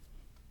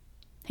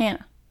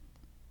Hannah,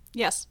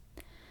 Yes.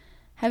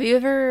 have you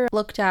ever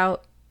looked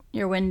out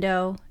your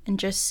window and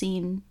just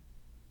seen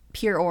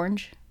pure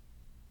orange?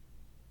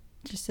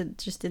 Just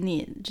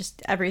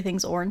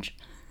everything's orange.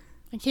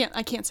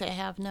 I can't say I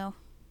have, no.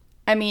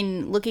 I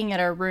mean, looking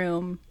at our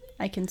room,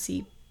 I can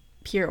see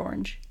pure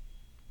orange.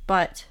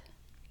 But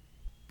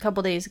a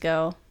couple days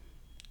ago,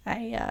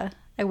 I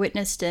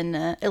witnessed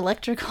an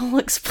electrical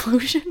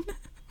explosion.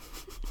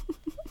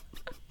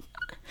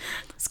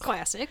 It's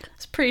classic.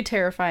 It's pretty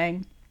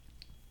terrifying.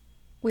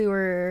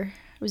 I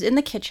was in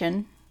the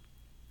kitchen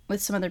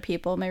with some other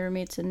people, my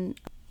roommates and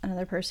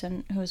another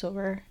person who was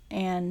over,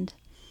 and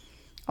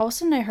all of a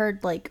sudden I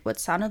heard like what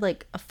sounded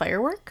like a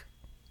firework.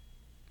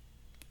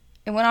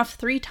 It went off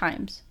 3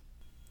 times.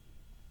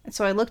 And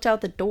so I looked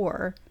out the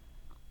door,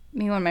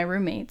 me and one of my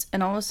roommates,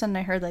 and all of a sudden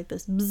I heard like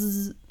this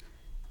bzzz,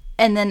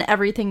 and then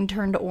everything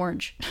turned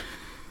orange.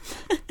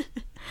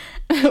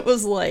 It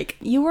was like,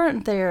 you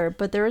weren't there,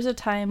 but there was a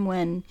time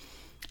when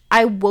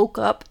I woke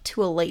up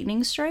to a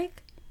lightning strike.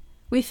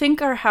 We think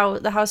the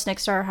house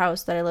next to our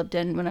house that I lived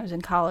in when I was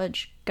in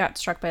college got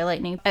struck by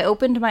lightning. I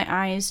opened my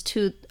eyes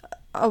to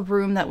a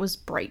room that was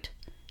bright.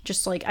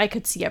 Just like I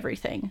could see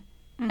everything.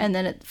 And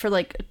then for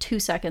like 2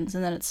 seconds,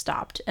 and then it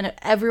stopped. And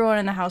everyone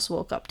in the house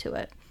woke up to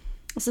it.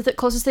 So the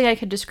closest thing I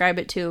could describe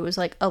it to was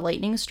like a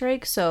lightning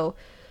strike. So,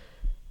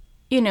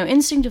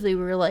 instinctively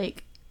we were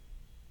like,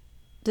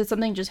 did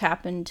something just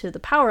happen to the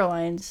power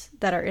lines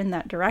that are in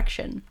that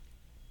direction?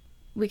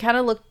 We kind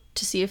of looked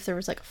to see if there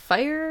was like a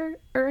fire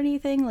or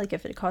anything, like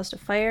if it caused a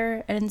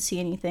fire. I didn't see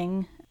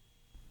anything.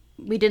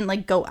 We didn't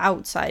like go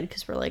outside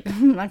because we're like,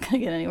 I'm not gonna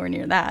get anywhere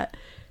near that.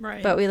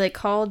 Right. But we like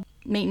called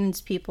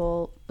maintenance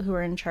people who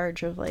were in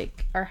charge of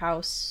like our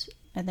house,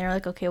 and they're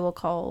like, okay, we'll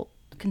call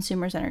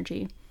Consumers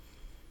Energy.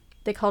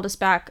 They called us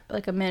back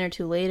like a minute or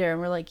two later,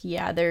 and we're like,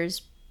 yeah,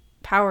 there's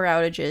power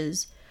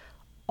outages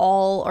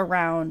all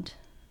around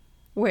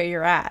where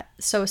you're at.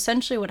 So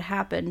essentially what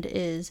happened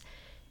is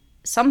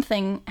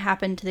something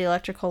happened to the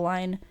electrical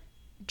line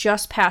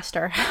just past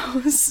our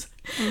house,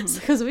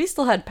 because we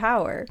still had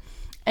power,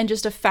 and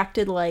just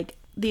affected like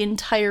the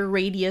entire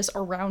radius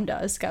around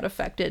us got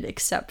affected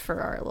except for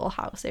our little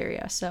house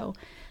area. So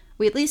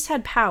we at least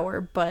had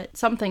power, but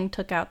something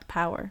took out the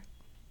power.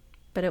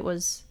 But it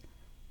was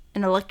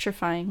an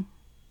electrifying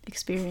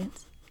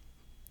experience.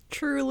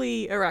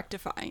 Truly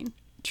erectifying.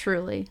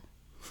 Truly.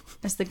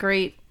 As the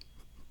great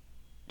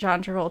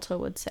John Travolta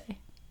would say.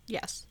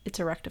 Yes. It's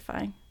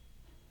erectifying.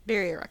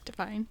 Very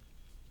erectifying.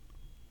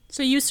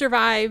 So you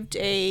survived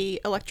a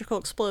electrical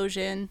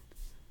explosion.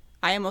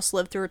 I almost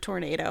lived through a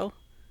tornado.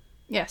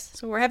 Yes.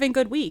 So we're having a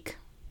good week.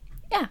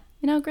 Yeah.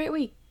 Great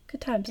week.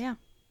 Good times. Yeah.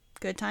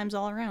 Good times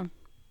all around.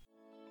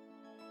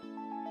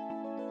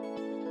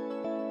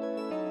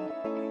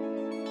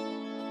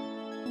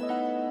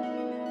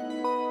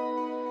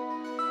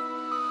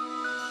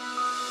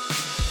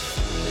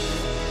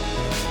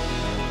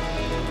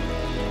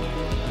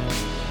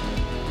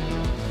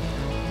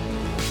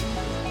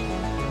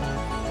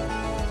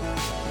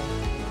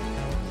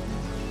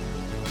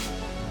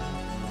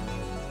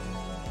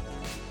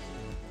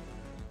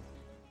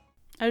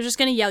 I was just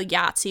going to yell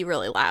Yahtzee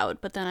really loud,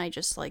 but then I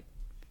just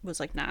was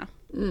like, nah,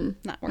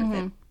 not worth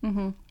it.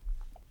 Mm-hmm.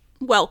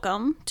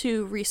 Welcome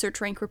to Research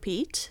Rank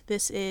Repeat.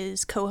 This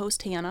is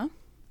co-host Hannah.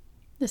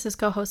 This is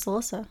co-host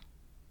Alyssa.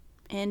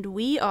 And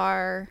we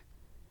are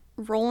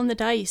rolling the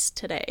dice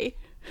today.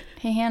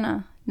 Hey,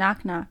 Hannah.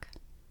 Knock, knock.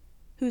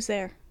 Who's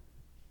there?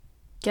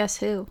 Guess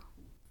who?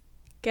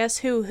 Guess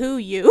who? Who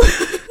you?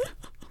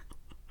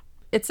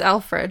 It's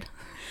Alfred.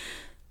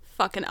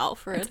 Fucking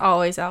Alfred. It's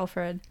always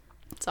Alfred.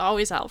 It's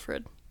always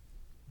Alfred.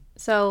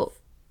 So,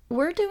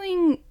 we're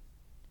doing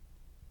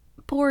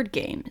board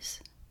games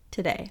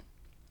today.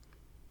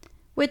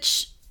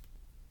 Which,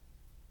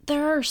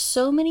 there are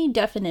so many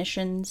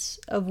definitions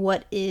of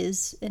what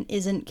is and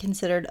isn't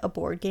considered a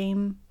board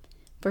game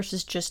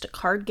versus just a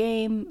card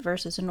game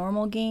versus a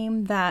normal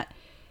game that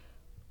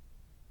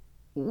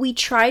we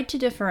tried to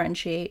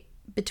differentiate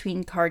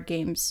between card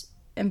games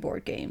and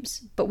board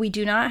games, but we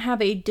do not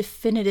have a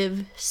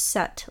definitive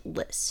set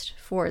list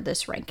for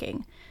this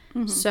ranking.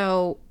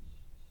 So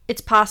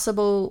it's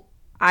possible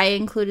I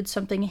included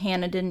something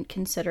Hannah didn't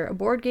consider a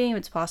board game.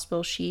 It's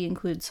possible she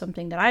includes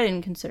something that I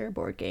didn't consider a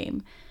board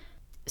game.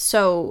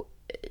 So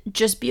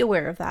just be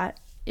aware of that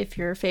if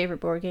your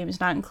favorite board game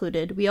is not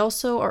included. We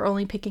also are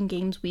only picking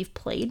games we've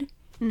played.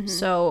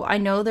 So I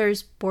know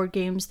there's board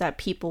games that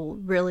people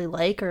really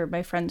like or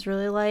my friends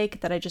really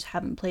like that I just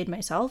haven't played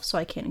myself, so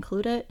I can't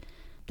include it.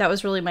 That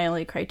was really my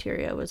only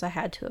criteria, was I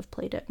had to have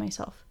played it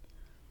myself.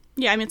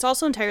 Yeah, I mean, it's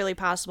also entirely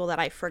possible that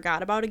I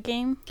forgot about a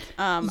game.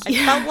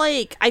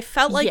 I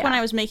felt like when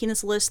I was making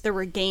this list, there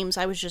were games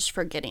I was just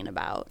forgetting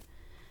about.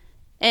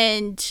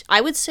 And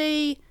I would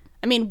say,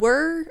 I mean,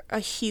 we're a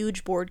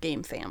huge board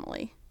game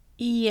family.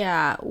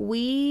 Yeah,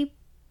 we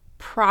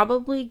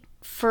probably,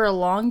 for a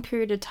long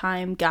period of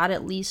time, got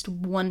at least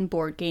one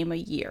board game a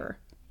year,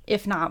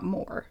 if not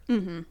more.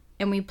 Mm-hmm.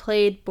 And we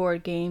played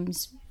board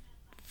games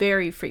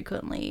very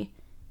frequently,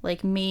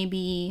 like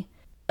maybe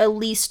at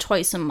least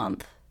twice a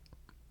month.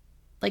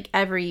 like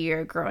every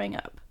year growing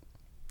up.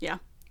 Yeah.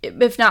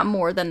 If not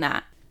more than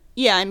that.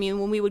 Yeah, I mean,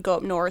 when we would go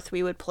up north,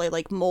 we would play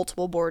like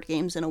multiple board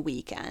games in a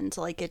weekend.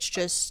 Like, it's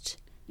just...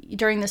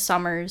 During the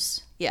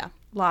summers. Yeah.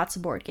 Lots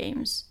of board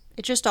games.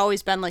 It's just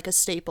always been like a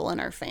staple in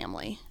our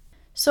family.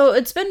 So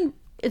it's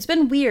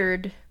been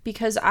weird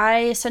because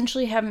I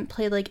essentially haven't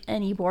played like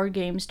any board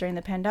games during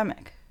the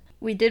pandemic.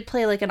 We did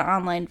play like an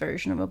online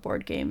version of a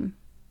board game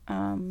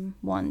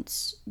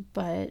once,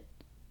 but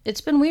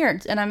it's been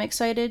weird, and I'm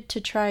excited to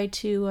try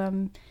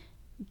to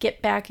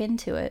get back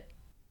into it.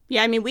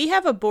 Yeah, I mean, we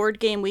have a board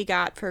game we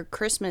got for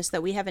Christmas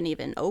that we haven't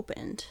even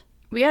opened.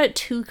 We got it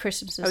 2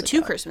 Christmases ago.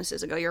 2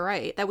 Christmases ago, you're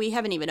right. That we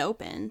haven't even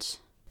opened.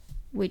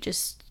 We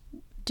just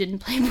didn't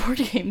play board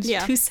games.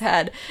 Yeah. Too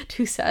sad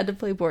to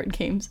play board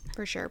games.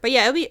 For sure. But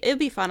yeah, it'll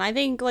be fun. I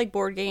think like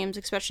board games,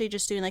 especially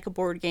just doing like a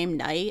board game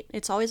night,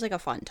 it's always like a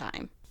fun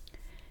time.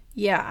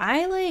 Yeah,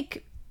 I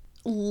like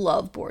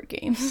love board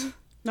games.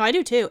 No, I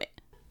do too.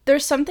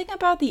 There's something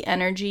about the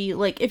energy,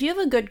 like if you have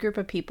a good group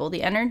of people,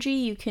 the energy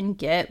you can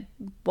get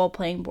while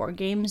playing board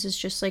games is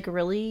just like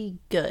really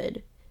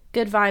good.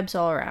 Good vibes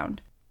all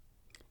around.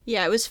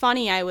 Yeah, it was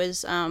funny. I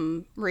was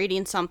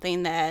reading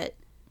something that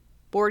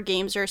board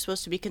games are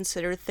supposed to be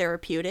considered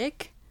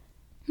therapeutic.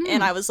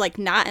 And I was like,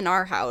 not in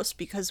our house,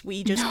 because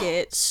we just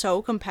get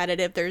so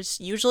competitive. There's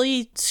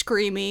usually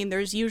screaming.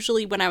 There's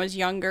usually, when I was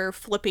younger,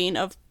 flipping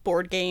of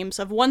board games,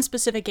 of one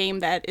specific game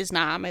that is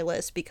not on my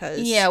list because...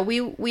 Yeah,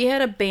 we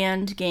had a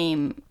banned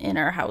game in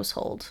our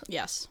household.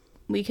 Yes.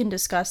 We can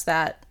discuss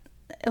that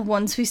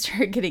once we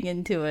start getting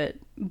into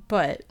it.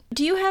 But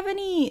do you have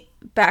any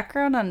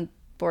background on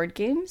board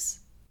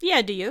games?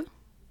 Yeah, do you?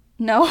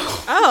 No.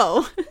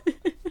 Oh.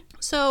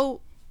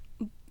 So,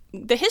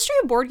 the history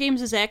of board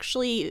games is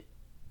actually...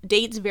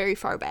 dates very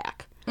far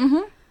back.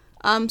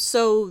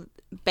 So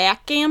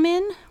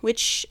backgammon,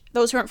 which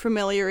those who aren't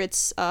familiar,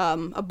 it's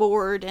a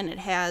board and it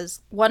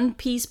has one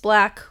piece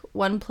black,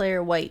 one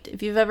player white.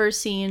 If you've ever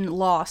seen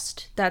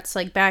Lost, that's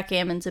like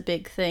backgammon's a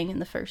big thing in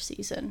the first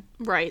season.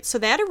 Right. So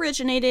that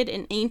originated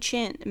in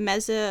ancient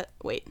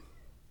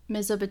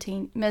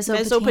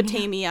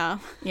Mesopotamia.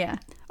 Yeah.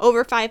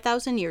 Over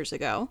 5,000 years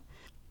ago.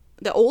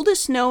 The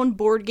oldest known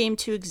board game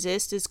to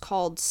exist is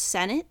called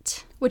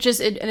Senet. Which is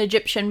an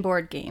Egyptian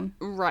board game.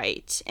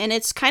 Right. And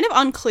it's kind of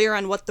unclear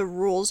on what the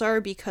rules are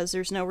because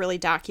there's no really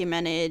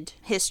documented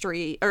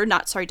history, or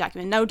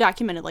no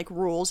documented like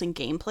rules and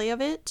gameplay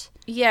of it.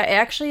 Yeah,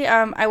 actually,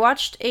 I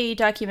watched a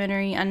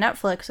documentary on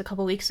Netflix a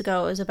couple weeks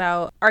ago. It was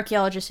about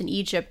archaeologists in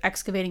Egypt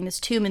excavating this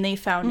tomb, and they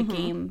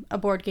found a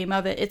board game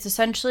of it. It's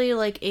essentially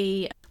like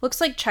looks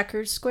like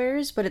checkers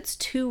squares, but it's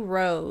 2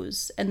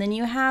 rows. And then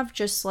you have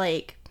just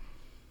like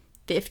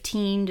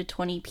 15 to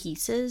 20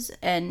 pieces,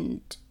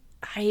 and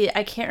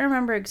I can't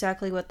remember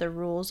exactly what the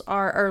rules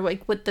are, or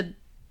like what the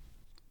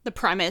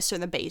premise or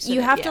the base you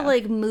of have it, to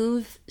like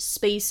move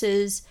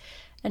spaces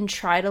and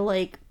try to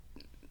like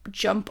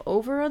jump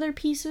over other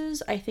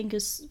pieces, I think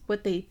is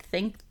what they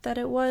think that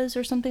it was,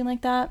 or something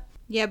like that.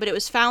 Yeah, but it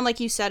was found, like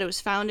you said, it was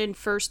found in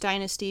First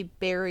Dynasty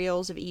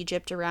burials of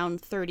Egypt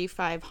around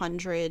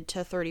 3500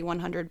 to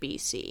 3100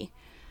 BC.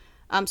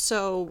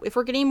 So if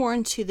we're getting more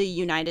into the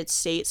United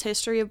States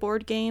history of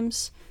board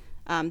games,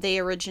 they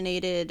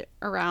originated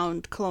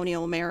around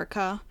colonial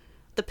America.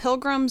 The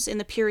Pilgrims and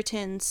the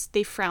Puritans,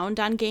 they frowned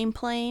on game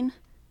playing.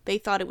 They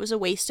thought it was a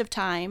waste of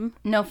time.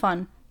 No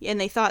fun.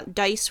 And they thought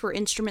dice were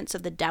instruments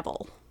of the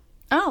devil.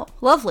 Oh,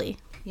 lovely.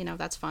 You know,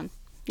 that's fun.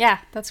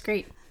 Yeah, that's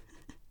great.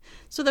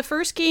 So the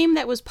first game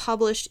that was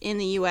published in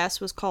the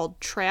U.S. was called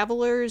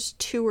Traveler's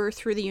Tour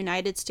Through the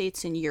United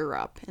States and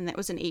Europe, and that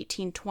was in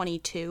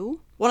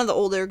 1822. One of the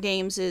older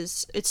games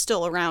it's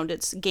still around,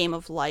 it's Game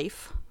of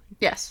Life.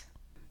 Yes.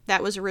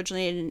 That was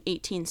originated in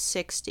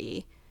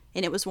 1860,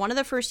 and it was one of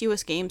the first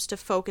U.S. games to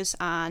focus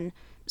on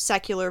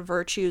secular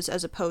virtues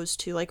as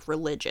opposed to, like,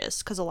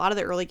 religious, because a lot of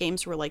the early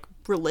games were, like,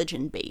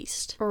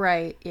 religion-based.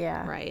 Right,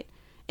 yeah. Right.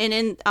 And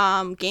in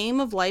Game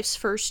of Life's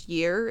first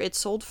year, it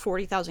sold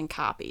 40,000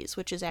 copies,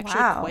 which is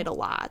actually quite a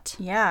lot.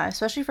 Yeah,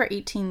 especially for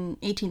 1860s.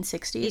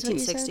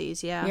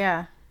 1860s, yeah.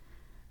 Yeah.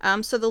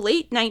 So the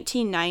late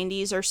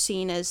 1990s are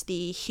seen as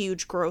the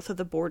huge growth of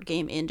the board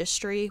game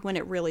industry when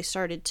it really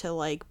started to,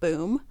 like,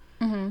 boom.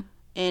 Mm-hmm.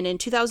 And in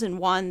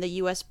 2001, the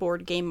U.S.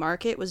 board game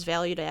market was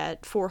valued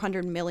at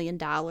 $400 million.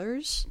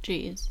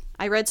 Jeez.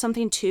 I read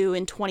something, too,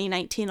 in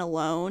 2019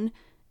 alone,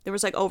 there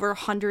was like over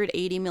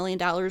 $180 million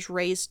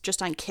raised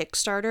just on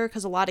Kickstarter,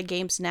 because a lot of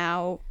games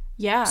now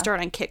start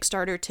on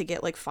Kickstarter to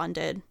get like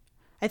funded.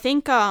 I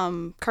think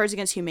Cards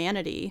Against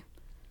Humanity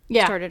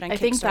started on Kickstarter. I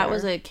think that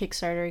was a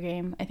Kickstarter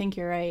game. I think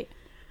you're right.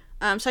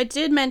 So I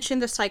did mention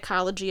the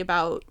psychology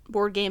about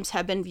board games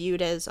have been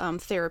viewed as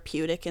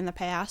therapeutic in the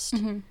past.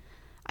 Mm-hmm.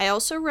 I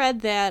also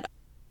read that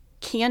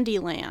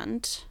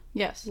Candyland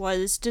Yes.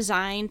 was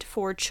designed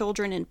for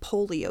children in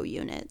polio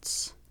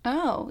units.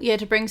 Oh, yeah,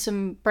 to bring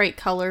some bright,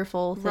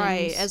 colorful things.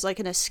 Right, as like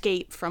an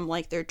escape from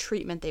like their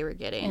treatment they were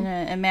getting.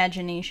 And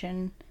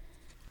imagination.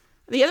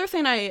 The other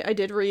thing I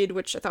did read,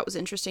 which I thought was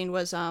interesting,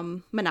 was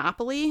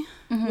Monopoly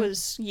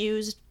was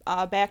used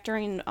back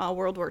during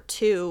World War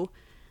II.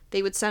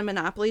 they would send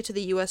Monopoly to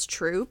the U.S.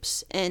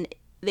 troops, and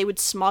they would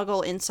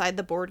smuggle inside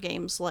the board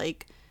games,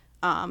 like,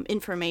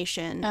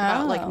 information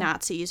about, like,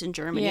 Nazis in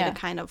Germany to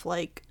kind of,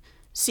 like,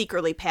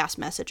 secretly pass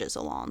messages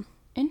along.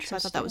 Interesting. So I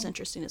thought that was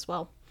interesting as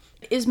well.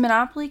 Is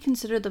Monopoly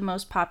considered the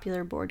most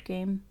popular board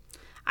game?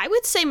 I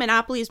would say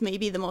Monopoly is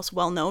maybe the most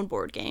well-known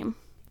board game.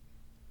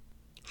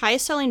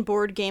 Highest-selling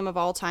board game of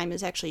all time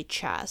is actually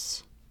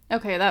chess.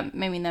 Okay, that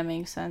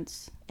makes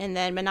sense. And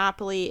then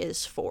Monopoly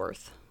is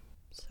fourth.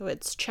 So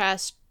it's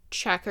chess,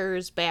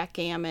 checkers,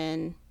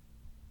 backgammon,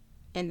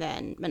 and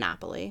then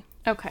Monopoly.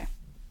 Okay.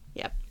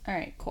 Yep. All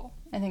right, cool.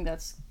 I think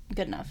that's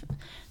good enough.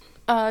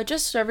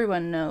 Just so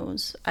everyone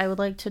knows, I would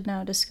like to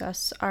now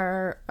discuss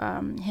our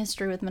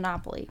history with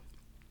Monopoly.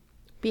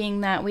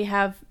 Being that we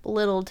have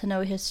little to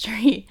no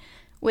history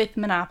with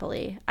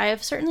Monopoly. I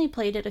have certainly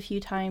played it a few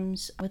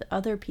times with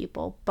other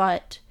people,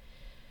 but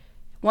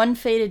one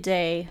fated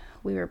day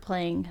we were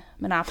playing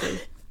Monopoly,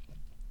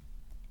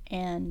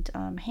 and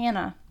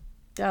Hannah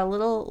got a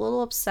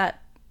little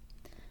upset,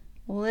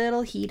 a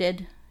little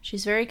heated.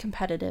 She's very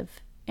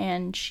competitive,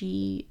 and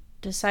she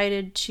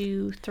decided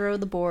to throw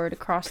the board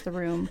across the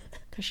room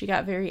because she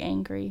got very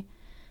angry.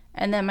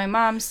 And then my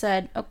mom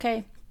said,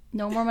 okay,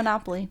 no more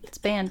Monopoly. It's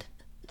banned.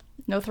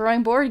 No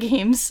throwing board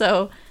games,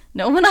 so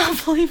no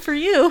Monopoly for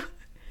you.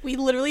 We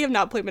literally have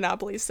not played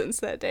Monopoly since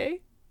that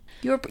day.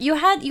 You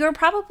were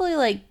probably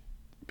like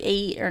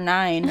 8 or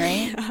 9,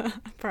 right? Yeah,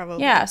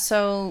 probably. Yeah,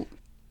 so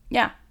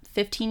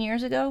 15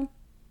 years ago.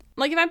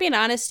 Like, if I'm being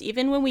honest,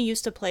 even when we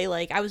used to play,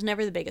 like, I was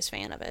never the biggest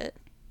fan of it.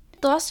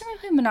 The last time I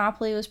played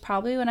Monopoly was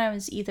probably when I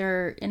was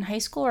either in high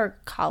school or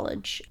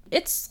college.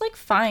 It's, like,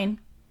 fine.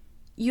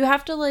 You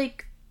have to,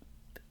 like,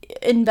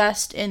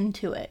 invest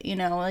into it, you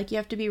know? Like, you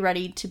have to be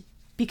ready to,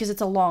 because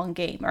it's a long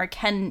game, or it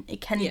can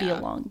be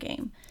a long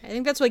game. I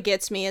think that's what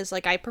gets me, is,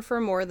 like, I prefer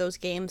more of those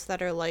games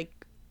that are,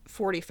 like,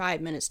 45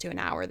 minutes to an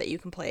hour that you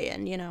can play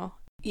in, you know?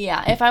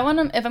 Yeah, if I'm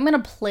gonna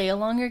play a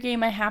longer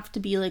game, I have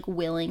to be, like,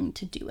 willing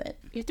to do it.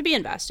 You have to be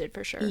invested,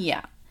 for sure.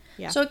 Yeah.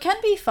 So it can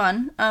be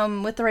fun,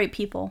 with the right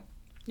people.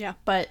 Yeah.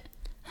 But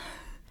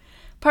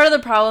part of the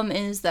problem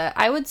is that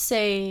I would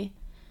say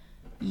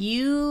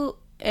you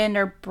and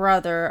our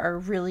brother are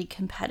really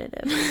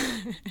competitive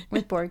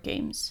with board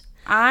games.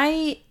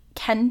 I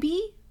can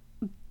be,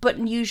 but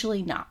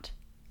usually not.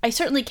 I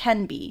certainly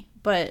can be,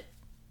 but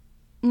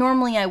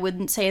normally I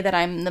wouldn't say that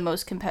I'm the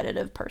most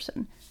competitive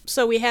person.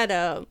 So we had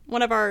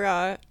one of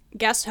our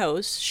guest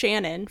hosts,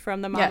 Shannon,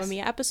 from the Mamma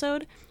Mia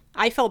episode.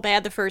 I felt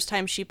bad the first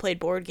time she played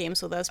board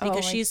games with us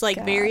because she's,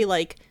 like, very,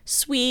 like,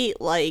 sweet,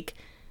 like,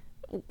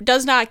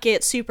 does not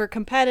get super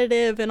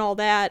competitive and all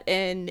that,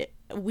 and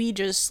we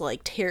just,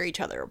 like, tear each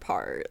other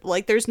apart.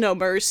 Like, there's no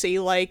mercy.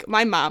 Like,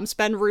 my mom's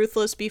been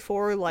ruthless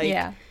before.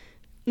 Like,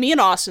 me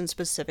and Austin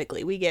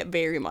specifically, we get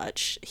very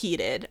much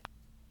heated.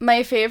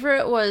 My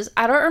favorite was,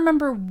 I don't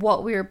remember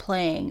what we were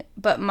playing,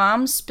 but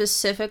Mom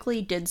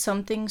specifically did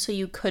something so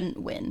you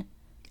couldn't win.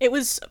 It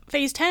was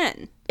Phase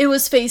 10. It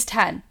was Phase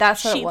 10.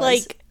 That's what it was. She,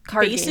 like,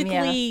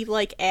 basically,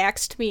 like,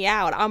 axed me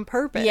out on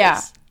purpose.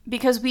 Yeah,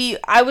 because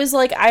I was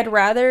like, I'd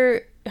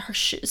rather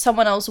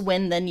someone else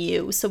win than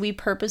you, so we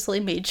purposely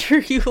made sure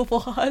you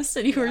lost,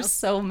 and you were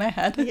so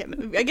mad.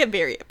 I get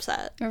very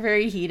upset. We're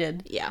very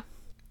heated. Yeah.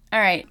 All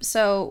right,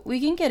 so we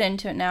can get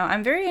into it now.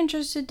 I'm very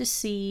interested to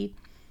see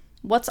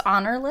what's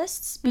on our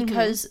lists,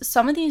 because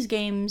some of these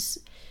games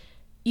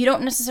you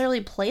don't necessarily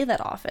play that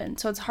often,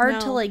 so it's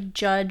hard to, like,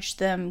 judge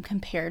them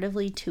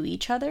comparatively to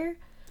each other.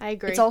 I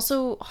agree. It's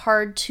also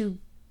hard to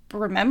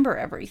remember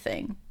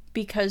everything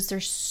because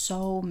there's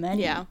so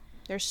many. Yeah,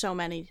 there's so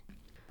many.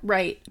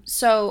 Right.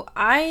 So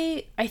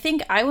I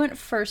think I went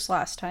first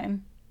last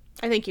time.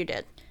 I think you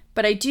did.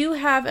 But I do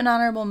have an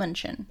honorable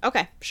mention.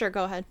 Okay, sure,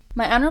 go ahead.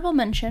 My honorable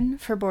mention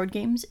for board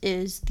games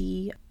is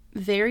the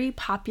very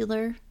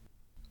popular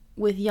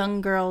with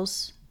young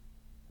girls,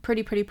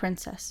 Pretty Pretty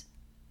Princess.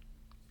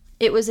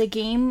 It was a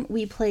game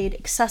we played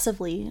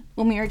excessively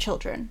when we were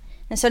children.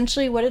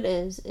 Essentially what it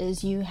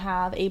is you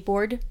have a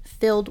board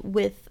filled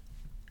with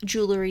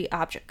jewelry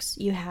objects.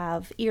 You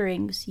have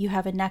earrings, you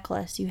have a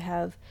necklace, you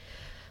have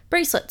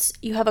bracelets,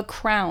 you have a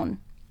crown,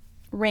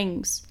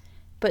 rings,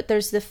 but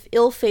there's the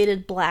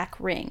ill-fated black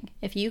ring.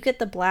 If you get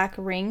the black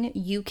ring,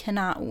 you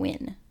cannot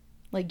win.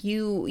 Like,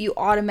 you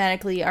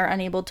automatically are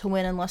unable to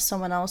win unless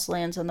someone else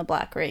lands on the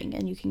black ring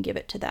and you can give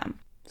it to them.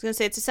 I was gonna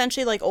say, it's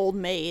essentially like Old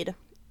Maid.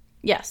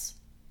 Yes.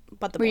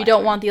 But where you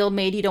don't want the old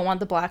maid, you don't want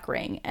the black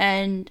ring.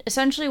 And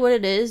essentially what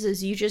it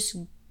is you just,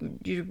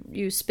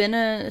 you spin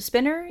a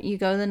spinner, you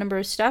go the number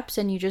of steps,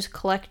 and you just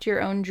collect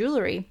your own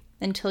jewelry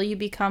until you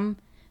become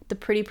the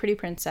Pretty Pretty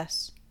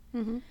Princess.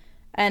 Mm-hmm.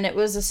 And it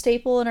was a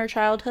staple in our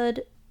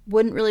childhood.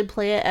 Wouldn't really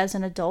play it as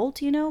an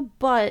adult, you know,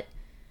 but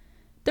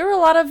there were a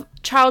lot of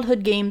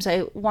childhood games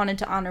I wanted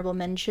to honorable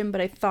mention, but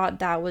I thought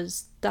that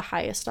was the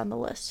highest on the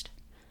list.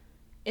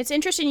 It's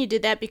interesting you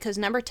did that because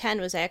number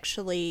 10 was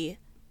actually,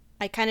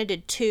 I kind of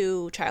did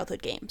 2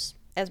 childhood games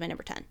as my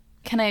number 10.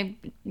 Can I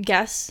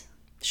guess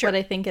what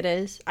I think it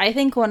is? I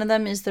think one of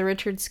them is the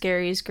Richard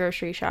Scarry's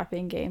grocery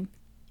shopping game.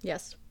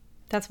 Yes.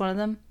 That's one of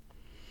them?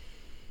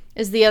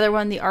 Is the other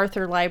one the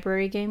Arthur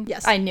Library game?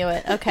 Yes. I knew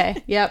it.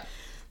 Okay. Yep.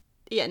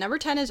 Yeah, number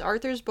 10 is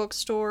Arthur's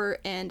Bookstore,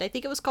 and I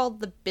think it was called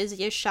The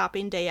Busiest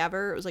Shopping Day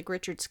Ever. It was like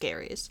Richard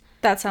Scarry's.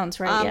 That sounds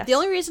right, yes. The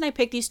only reason I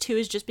picked these two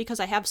is just because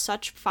I have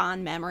such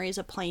fond memories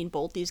of playing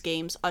both these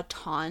games a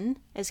ton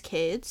as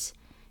kids.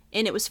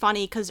 And it was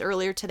funny because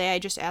earlier today I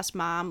just asked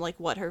Mom like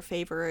what her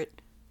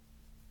favorite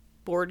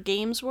board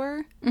games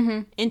were.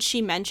 Mm-hmm. And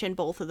she mentioned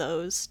both of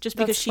those just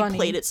because she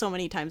played it so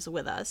many times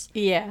with us.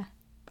 Yeah.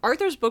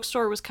 Arthur's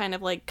Bookstore was kind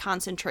of like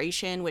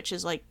concentration, which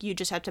is like you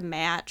just have to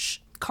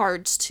match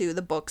cards to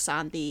the books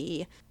on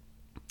the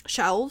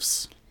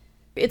shelves.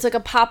 It's like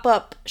a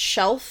pop-up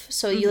shelf,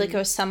 so you like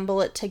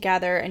assemble it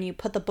together and you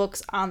put the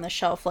books on the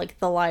shelf like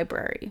the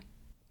library.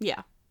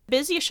 Yeah.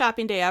 Busiest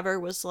Shopping Day Ever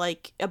was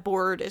like a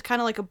board. It's kind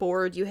of like a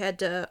board. You had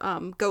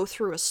to go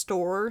through a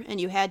store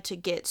and you had to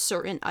get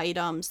certain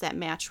items that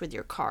matched with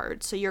your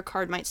card. So your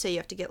card might say you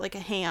have to get like a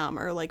ham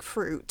or like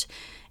fruit,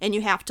 and you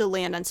have to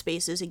land on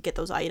spaces and get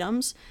those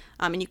items.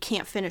 And you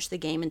can't finish the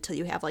game until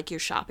you have like your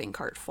shopping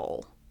cart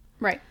full.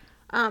 Right.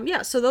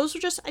 Yeah, so those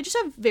were I just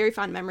have very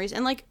fond memories.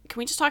 And like, can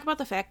we just talk about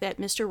the fact that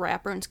Mr.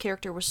 Ratburn's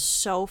character was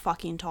so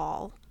fucking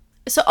tall?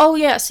 So, oh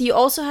yeah, so you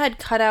also had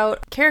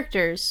cutout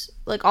characters.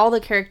 Like, all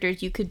the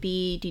characters, you could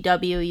be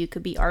DW, you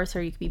could be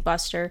Arthur, you could be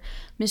Buster.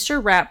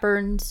 Mr.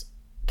 Ratburn's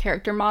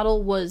character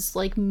model was,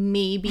 like,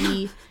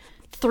 maybe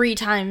 3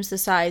 times the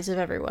size of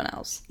everyone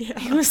else. Yeah.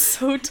 He was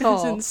so tall.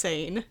 It was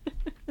insane.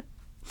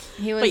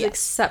 He was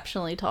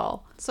exceptionally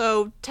tall.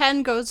 So,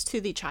 10 goes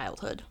to the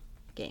childhood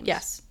games.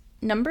 Yes.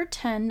 Number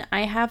 10,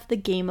 I have The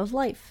Game of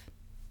Life,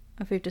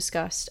 as we've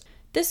discussed.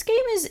 This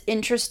game is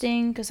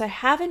interesting because I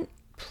haven't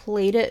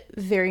played it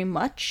very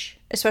much,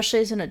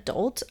 especially as an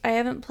adult. I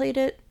haven't played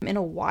it in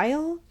a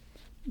while,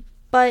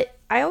 but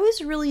I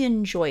always really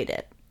enjoyed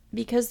it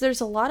because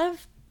there's a lot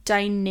of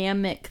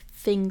dynamic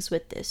things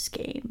with this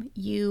game.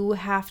 You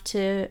have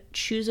to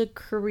choose a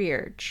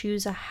career,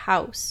 choose a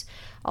house.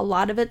 A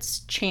lot of it's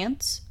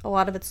chance, a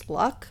lot of it's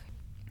luck,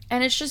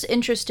 and it's just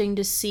interesting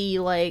to see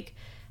like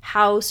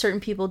how certain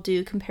people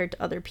do compared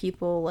to other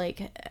people,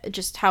 like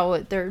just how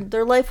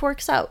their life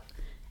works out.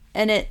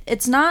 And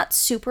it's not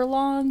super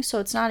long, so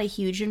it's not a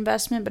huge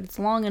investment, but it's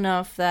long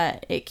enough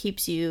that it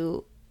keeps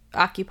you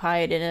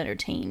occupied and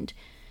entertained.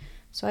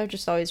 So I've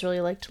just always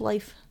really liked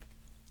Life.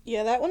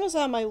 Yeah, that one was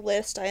on my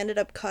list. I ended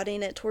up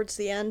cutting it towards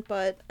the end,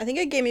 but I think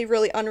it gave me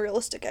really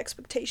unrealistic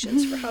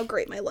expectations for how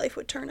great my life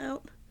would turn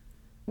out.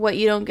 What,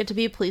 you don't get to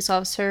be a police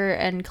officer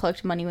and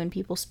collect money when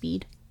people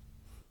speed?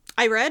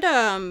 I read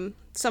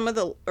some of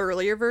the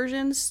earlier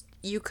versions.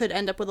 You could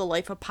end up with a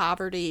life of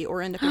poverty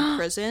or end up in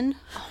prison.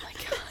 Oh my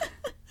god.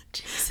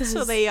 Jesus.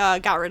 So they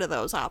got rid of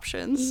those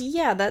options.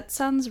 Yeah, that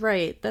sounds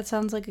right. That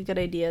sounds like a good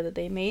idea that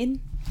they made,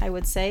 I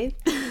would say.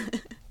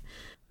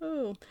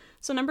 Oh.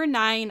 So number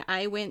 9,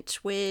 I went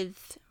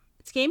with,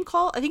 it's a game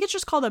called, I think it's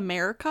just called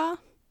America.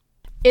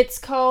 It's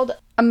called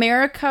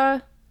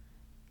America.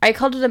 I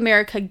called it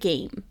America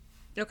Game.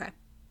 Okay.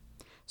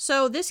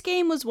 So this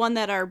game was one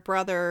that our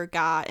brother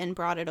got and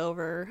brought it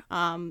over.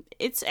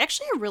 It's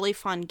actually a really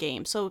fun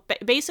game. So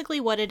basically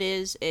what it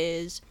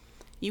is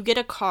you get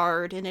a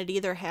card and it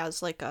either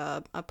has like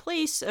a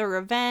place or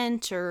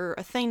event or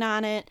a thing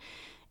on it.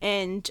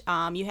 And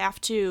you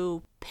have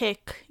to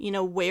pick,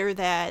 where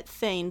that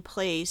thing,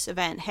 place,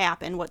 event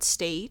happened, what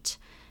state.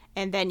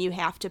 And then you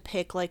have to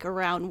pick like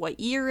around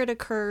what year it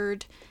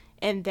occurred.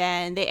 And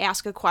then they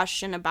ask a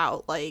question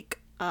about like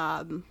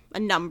a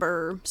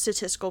number,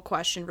 statistical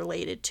question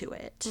related to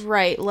it.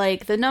 Right,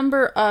 like the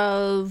number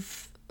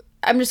of,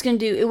 I'm just going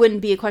to do, it wouldn't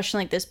be a question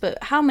like this,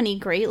 but how many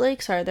Great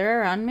Lakes are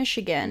there around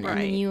Michigan? Right.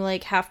 And then you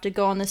like have to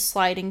go on this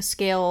sliding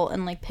scale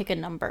and like pick a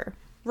number.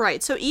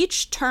 Right, so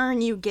each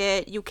turn you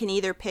get, you can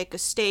either pick a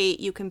state,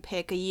 you can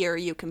pick a year,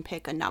 you can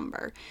pick a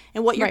number.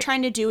 And what you're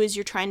trying to do is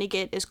you're trying to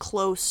get as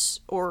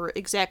close or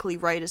exactly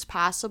right as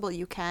possible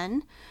you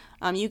can.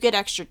 You get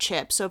extra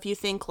chips. So if you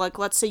think, like,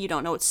 let's say you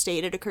don't know what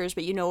state it occurs,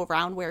 but you know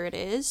around where it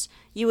is,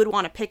 you would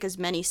want to pick as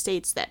many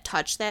states that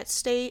touch that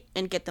state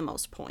and get the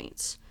most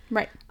points.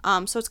 Right.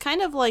 So it's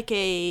kind of like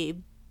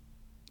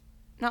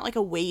not like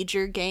a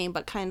wager game,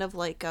 but kind of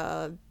like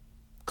a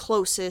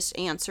closest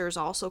answers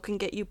also can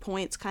get you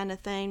points kind of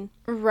thing.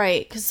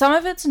 Right, because some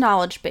of it's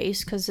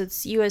knowledge-based, because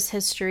it's U.S.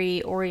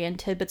 history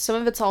oriented, but some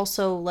of it's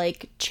also,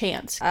 like,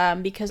 chance.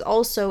 Because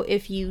also,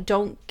 if you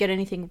don't get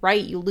anything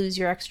right, you lose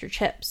your extra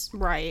chips.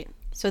 Right.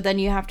 So then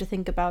you have to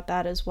think about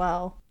that as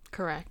well.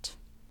 Correct.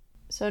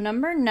 So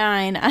number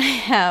 9, I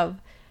have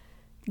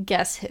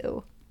Guess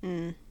Who.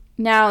 Mm.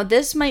 Now,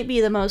 this might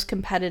be the most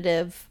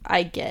competitive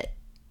I get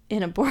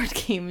in a board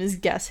game is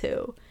Guess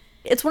Who.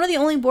 It's one of the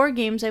only board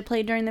games I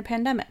played during the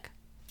pandemic.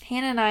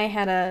 Hannah and I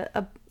had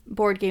a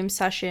board game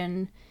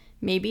session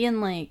maybe in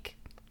like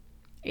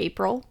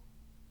April.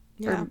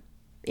 Yeah. Or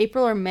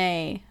April or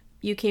May.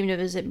 You came to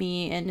visit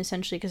me, and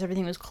essentially because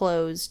everything was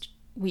closed,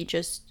 we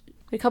just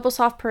did a couple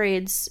soft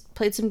parades,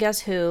 played some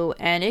Guess Who,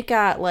 and it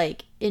got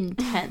like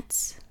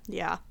intense.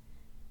 Yeah.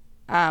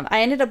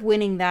 I ended up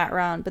winning that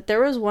round, but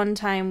there was one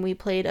time we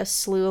played a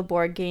slew of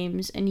board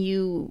games and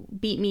you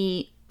beat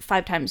me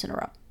 5 times in a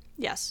row.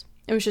 Yes.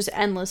 It was just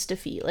endless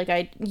defeat. Like,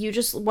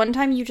 one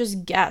time you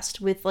just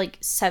guessed with, like,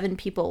 7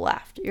 people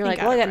left. You're like,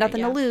 well, I got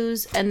nothing to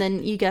lose. And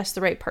then you guessed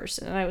the right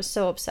person. And I was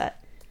so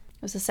upset.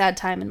 It was a sad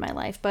time in my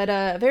life. But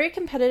very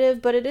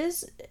competitive, but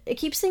it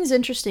keeps things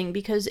interesting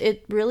because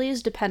it really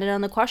is dependent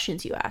on the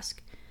questions you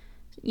ask.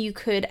 You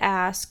could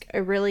ask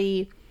a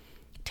really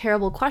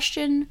terrible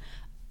question.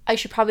 I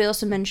should probably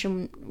also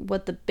mention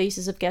what the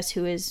basis of Guess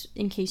Who is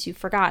in case you've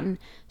forgotten.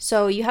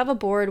 So you have a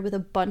board with a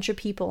bunch of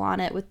people on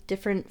it with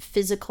different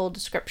physical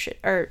description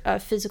or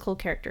physical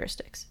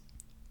characteristics.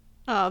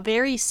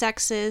 Very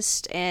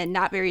sexist and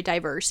not very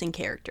diverse in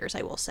characters,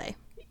 I will say.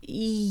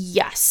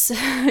 Yes.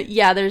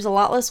 Yeah, there's a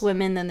lot less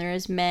women than there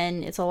is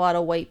men. It's a lot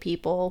of white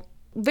people.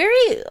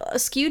 Very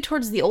skewed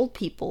towards the old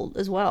people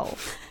as well.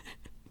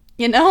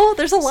 You know,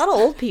 there's a lot of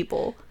old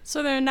people.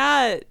 So they're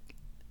not,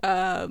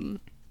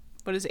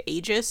 what is it,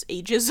 ageist?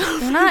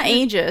 They're not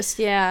ageist,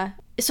 yeah.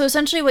 So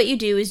essentially what you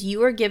do is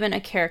you are given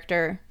a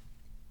character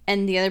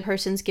and the other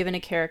person's given a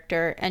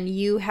character and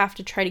you have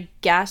to try to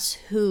guess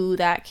who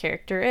that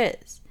character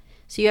is.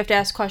 So you have to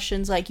ask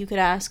questions like, you could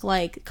ask,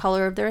 like,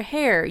 color of their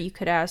hair. You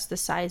could ask the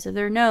size of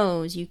their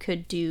nose. You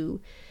could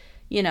do,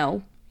 you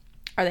know,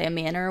 are they a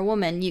man or a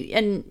woman?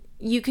 And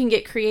you can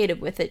get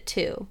creative with it,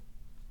 too.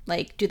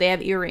 Like, do they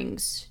have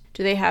earrings?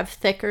 Do they have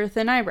thick or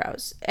thin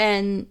eyebrows?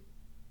 And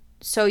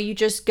so you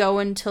just go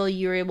until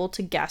you're able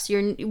to guess.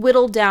 You're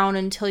whittled down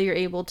until you're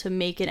able to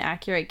make an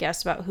accurate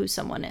guess about who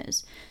someone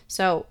is.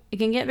 So it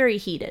can get very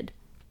heated.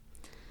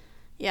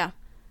 Yeah.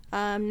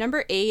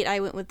 Number 8,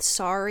 I went with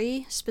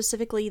Sorry,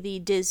 specifically the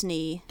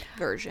Disney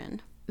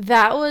version.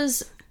 That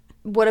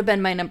would have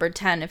been my number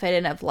 10 if I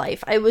didn't have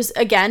Life. I was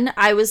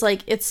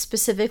like, it's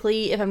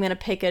specifically, if I'm going to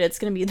pick it, it's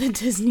going to be the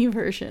Disney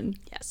version.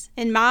 Yes.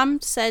 And Mom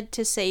said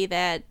to say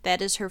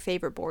that is her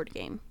favorite board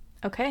game.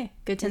 Okay,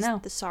 good to know.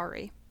 The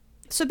Sorry.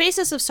 So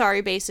basis of Sorry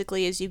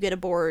basically is you get a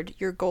board.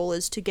 Your goal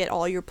is to get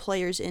all your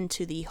players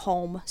into the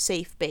home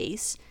safe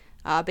base.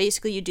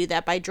 Basically, you do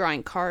that by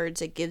drawing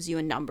cards. It gives you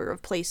a number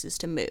of places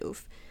to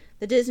move.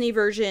 The Disney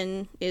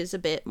version is a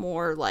bit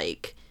more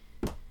like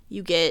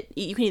you can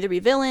either be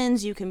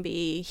villains, you can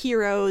be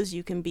heroes,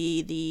 you can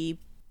be the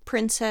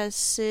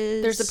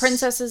princesses. There's the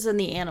princesses and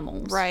the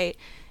animals. Right.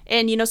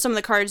 And, you know, some of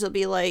the cards will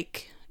be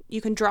like,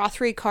 you can draw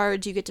 3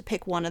 cards, you get to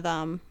pick one of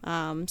them.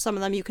 Some of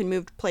them you can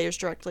move players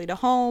directly to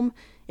home.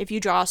 If you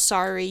draw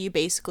Sorry, you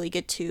basically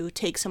get to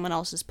take someone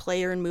else's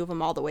player and move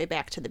them all the way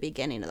back to the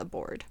beginning of the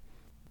board.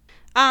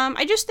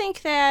 I just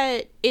think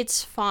that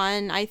it's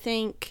fun. I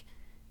think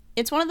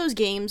it's one of those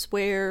games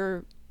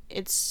where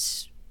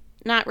it's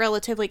not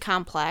relatively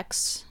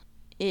complex.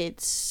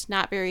 It's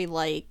not very,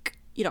 like,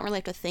 you don't really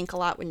have to think a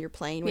lot when you're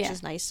playing, which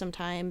is nice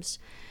sometimes.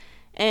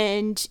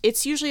 And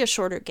it's usually a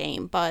shorter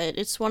game, but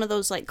it's one of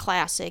those, like,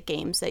 classic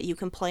games that you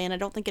can play, and I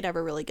don't think it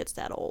ever really gets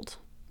that old.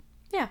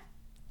 Yeah,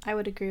 I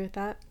would agree with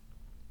that.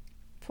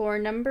 For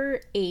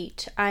number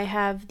 8, I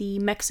have the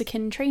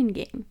Mexican train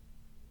game.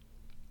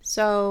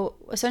 So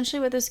essentially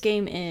what this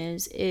game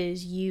is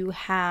you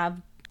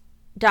have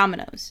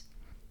dominoes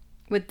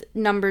with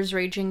numbers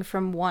ranging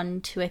from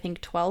 1 to, I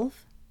think,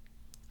 12.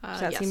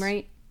 Does that seem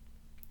right?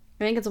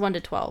 I think it's 1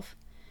 to 12.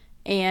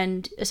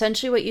 And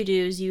essentially what you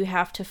do is you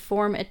have to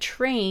form a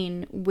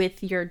train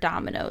with your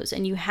dominoes,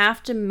 and you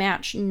have to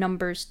match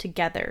numbers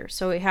together.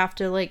 So you have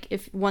to, like,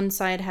 if one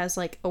side has,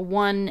 like, a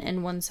 1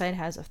 and one side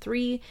has a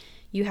 3,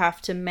 you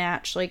have to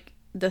match, like,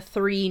 the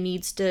 3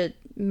 needs to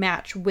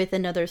match with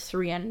another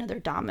 3 on another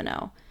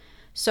domino.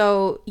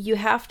 So you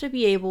have to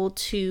be able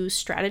to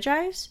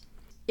strategize.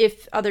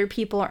 If other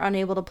people are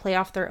unable to play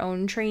off their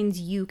own trains,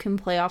 you can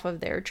play off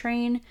of their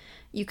train.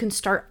 You can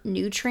start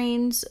new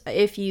trains.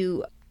 If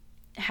you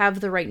have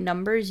the right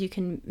numbers, you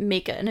can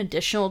make an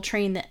additional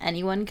train that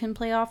anyone can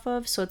play off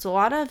of. So it's a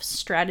lot of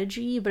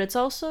strategy, but it's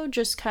also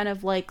just kind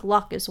of like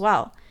luck as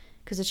well,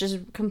 because it's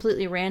just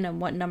completely random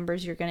what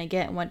numbers you're going to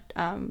get and what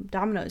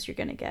dominoes you're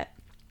going to get.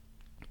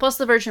 Plus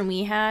the version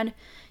we had,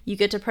 you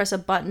get to press a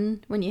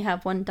button when you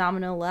have one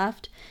domino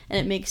left, and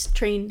it makes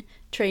train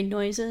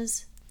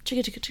noises.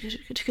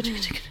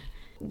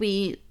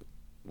 We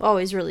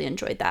always really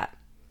enjoyed that.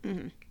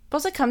 Mm-hmm.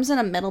 Plus it comes in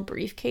a metal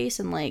briefcase,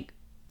 and, like,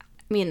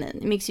 I mean,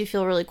 it makes you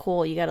feel really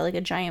cool. You got, like,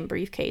 a giant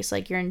briefcase,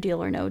 like you're in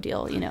Deal or No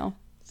Deal, you know,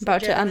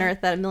 about to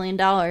unearth that $1 million.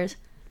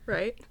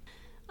 Right.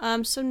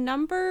 So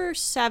number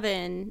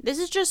 7, this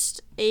is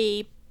just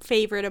a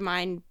favorite of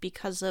mine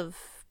because of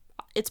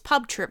it's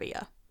pub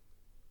trivia.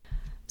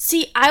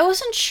 See, I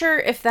wasn't sure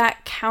if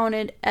that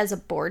counted as a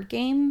board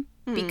game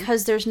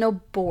because there's no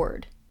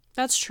board.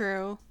 That's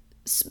true.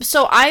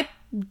 So I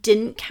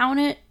didn't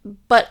count it,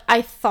 but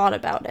I thought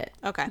about it.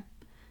 Okay.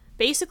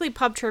 Basically,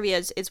 pub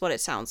trivia is what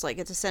it sounds like.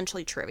 It's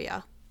essentially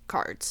trivia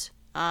cards.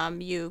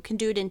 You can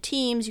do it in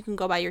teams. You can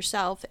go by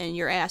yourself, and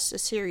you're asked a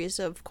series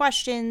of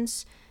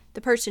questions.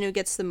 The person who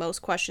gets the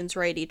most questions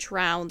right each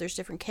round, there's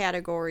different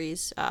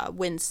categories,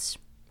 wins.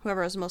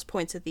 Whoever has the most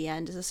points at the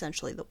end is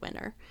essentially the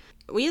winner.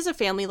 We as a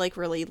family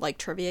really like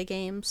trivia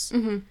games.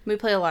 Mm-hmm. We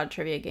play a lot of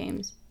trivia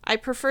games. I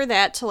prefer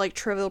that to, like,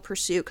 Trivial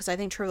Pursuit, because I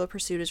think Trivial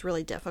Pursuit is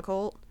really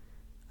difficult.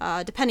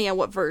 depending on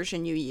what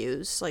version you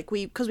use. Like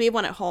because we have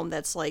one at home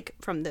that's like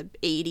from the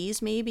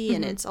 80s maybe,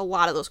 and it's a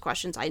lot of those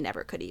questions I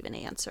never could even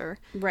answer.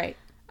 Right.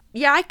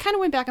 Yeah, I kind of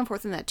went back and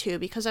forth on that too,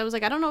 because I was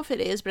like, I don't know if it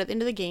is, but at the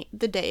end of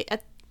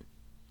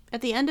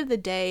at the end of the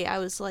day, I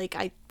was like,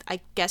 I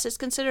guess it's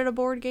considered a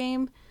board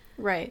game.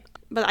 Right.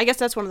 But I guess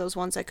that's one of those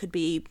ones that could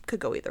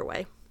go either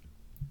way.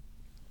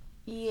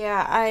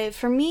 Yeah,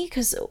 for me,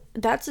 because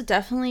that's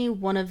definitely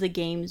one of the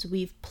games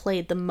we've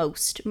played the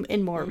most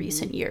in more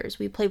recent years.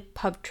 We play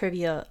pub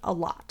trivia a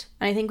lot.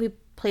 And I think we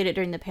played it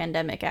during the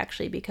pandemic,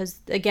 actually,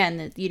 because,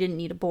 again, you didn't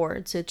need a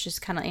board, so it's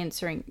just kind of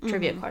answering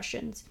trivia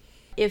questions.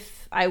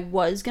 If I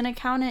was going to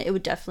count it, it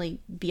would definitely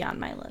be on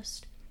my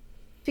list.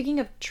 Speaking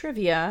of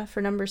trivia,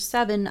 for number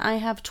 7, I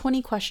have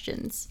 20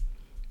 questions.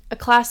 A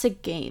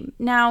classic game.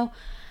 Now,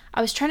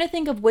 I was trying to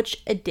think of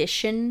which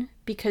edition,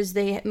 because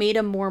they made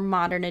a more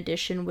modern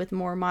edition with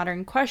more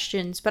modern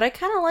questions, but I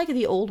kind of like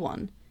the old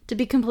one, to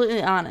be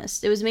completely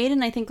honest. It was made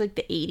in, I think, like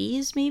the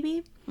 80s,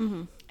 maybe?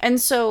 Mm-hmm.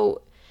 And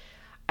so,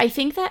 I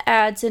think that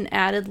adds an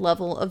added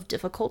level of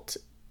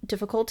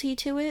difficulty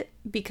to it,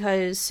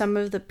 because some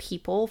of the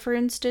people, for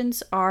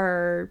instance,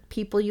 are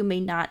people you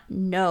may not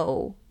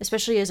know,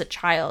 especially as a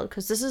child,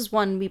 because this is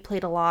one we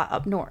played a lot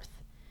up north.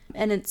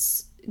 And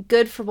it's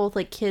good for both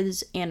like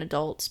kids and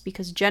adults,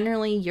 because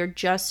generally you're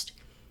just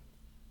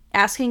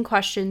asking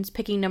questions,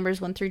 picking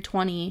numbers 1 through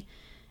 20,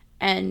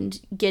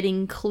 and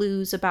getting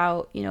clues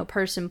about,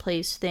 person,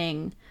 place,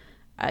 thing,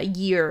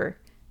 year,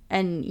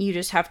 and you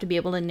just have to be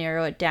able to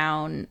narrow it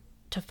down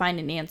to find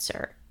an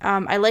answer.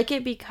 I like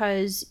it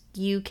because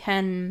you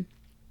can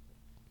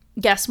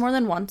guess more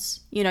than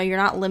once. You're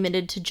not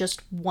limited to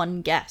just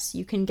one guess.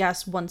 You can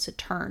guess once a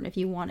turn if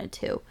you wanted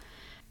to.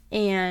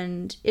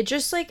 And it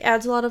just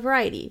adds a lot of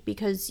variety,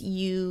 because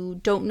you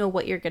don't know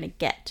what you're going to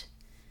get.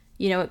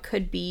 It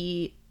could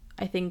be,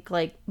 I think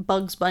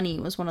Bugs Bunny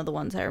was one of the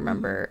ones I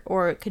remember,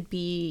 or it could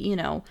be,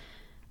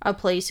 a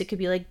place. It could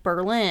be like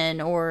Berlin,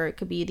 or it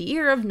could be the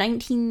year of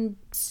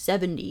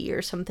 1970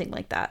 or something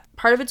like that.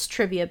 Part of it's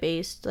trivia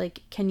based,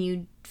 can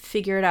you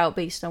figure it out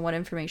based on what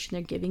information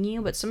they're giving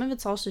you, but some of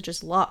it's also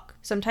just luck.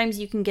 Sometimes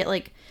you can get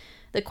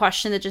the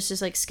question that just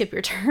is skip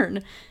your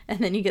turn, and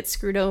then you get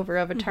screwed over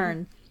of a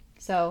turn.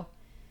 So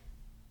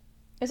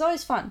it's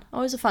always fun,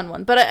 always a fun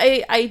one. But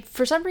I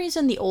for some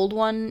reason the old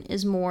one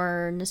is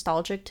more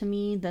nostalgic to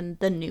me than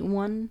the new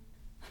one.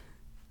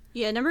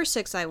 Yeah, number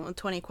 6, I went with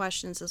 20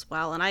 questions as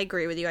well, and I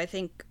agree with you. I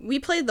think we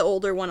played the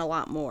older one a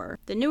lot more.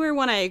 The newer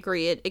one, I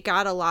agree, it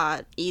got a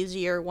lot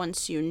easier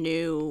once you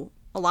knew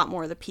a lot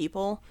more of the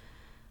people.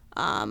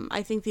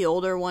 I think the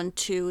older one,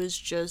 too, is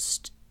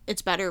just,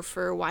 it's better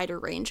for a wider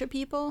range of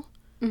people.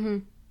 Mm-hmm.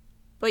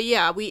 But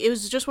yeah, it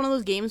was just one of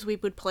those games we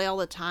would play all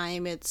the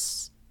time.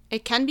 It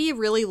can be a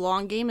really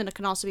long game, and it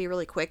can also be a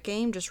really quick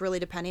game, just really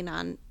depending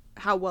on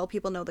how well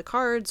people know the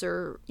cards,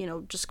 or,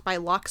 just by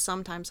luck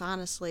sometimes,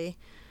 honestly.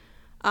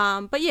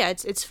 But yeah,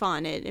 it's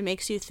fun. It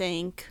makes you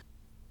think.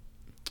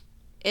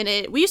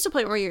 And we used to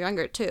play it when we were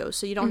younger, too,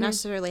 so you don't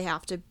necessarily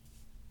have to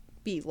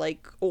be,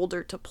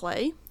 older to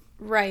play.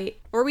 Right.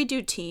 Or we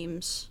do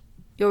teams.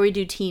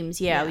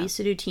 yeah. We used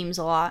to do teams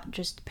a lot,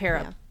 just to pair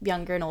up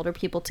younger and older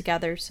people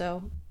together,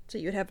 so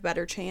you'd have a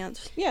better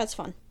chance. Yeah, it's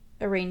fun.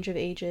 A range of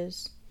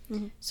ages.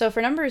 Mm-hmm. So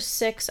for number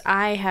 6,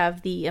 I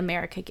have the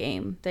America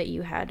game that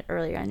you had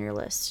earlier on your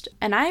list.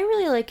 And I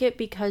really like it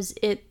because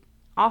it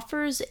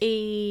offers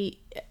a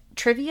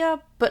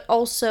trivia, but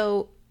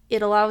also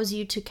it allows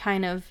you to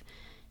kind of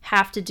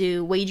have to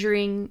do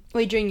wagering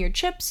your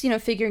chips,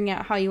 figuring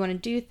out how you want to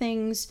do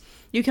things.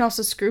 You can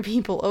also screw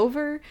people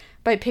over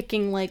by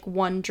picking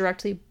one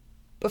directly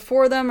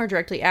before them or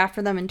directly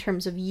after them in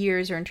terms of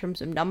years or in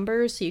terms of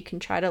numbers. So you can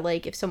try to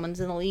if someone's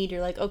in the lead,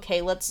 you're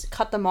okay, let's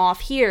cut them off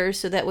here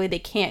so that way they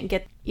can't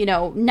get,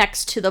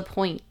 next to the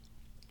point.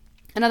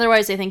 And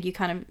otherwise, I think you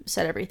kind of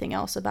said everything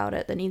else about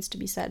it that needs to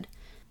be said.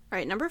 All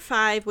right, number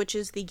 5, which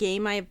is the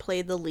game I have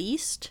played the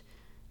least,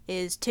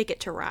 is Ticket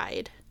to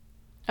Ride.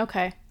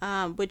 Okay.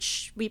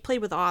 Which we played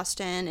with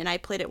Austin, and I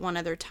played it one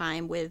other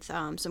time with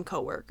some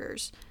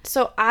coworkers.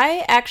 So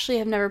I actually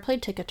have never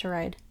played Ticket to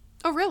Ride.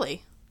 Oh,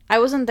 really? I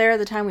wasn't there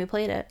the time we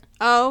played it.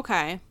 Oh,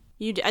 okay.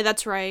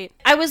 That's right.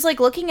 I was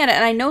looking at it,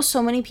 and I know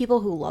so many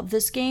people who love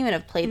this game and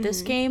have played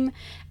this game,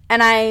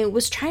 and I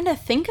was trying to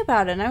think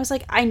about it, and I was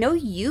I know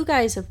you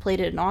guys have played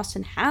it and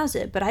Austin has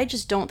it, but I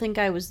just don't think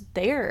I was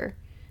there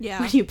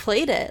when you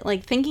played it,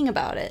 thinking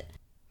about it.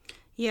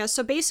 Yeah,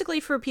 so basically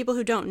for people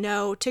who don't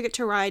know, Ticket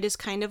to Ride is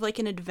kind of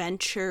an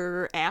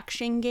adventure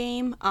action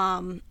game.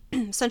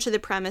 Essentially the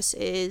premise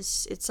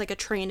is it's a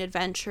train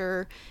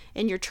adventure,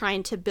 and you're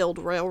trying to build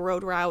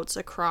railroad routes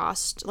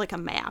across a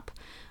map.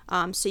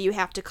 So you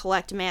have to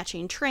collect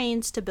matching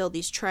trains to build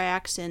these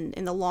tracks, and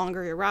the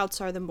longer your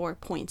routes are, the more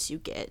points you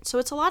get. So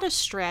it's a lot of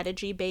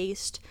strategy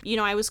based.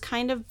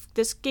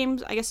 This game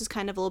I guess is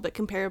kind of a little bit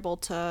comparable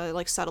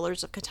to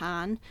Settlers of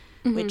Catan,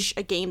 which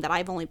a game that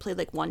I've only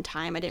played one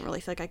time. I didn't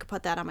really feel I could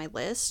put that on my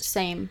list.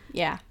 Same,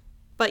 yeah.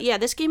 But yeah,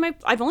 this game,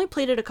 I've only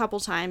played it a couple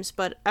times,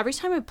 but every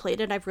time I've played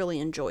it, I've really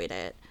enjoyed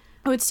it.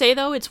 I would say,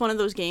 though, it's one of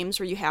those games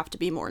where you have to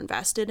be more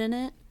invested in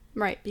it.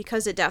 Right.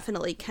 Because it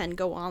definitely can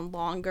go on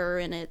longer,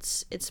 and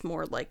it's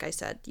more, like I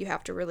said, you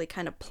have to really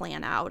kind of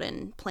plan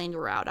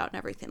your route out and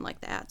everything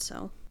like that,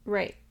 so.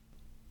 Right.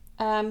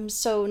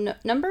 So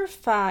number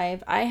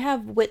 5, I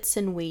have Wits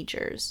and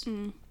Wagers.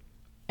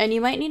 And you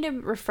might need to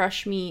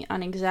refresh me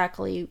on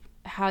exactly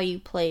how you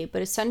play,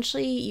 but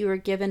essentially you are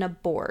given a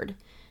board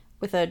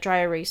with a dry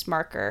erase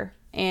marker,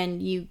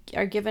 and you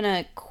are given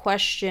a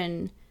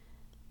question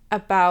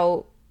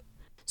about...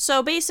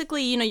 So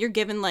basically, you're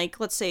given, like,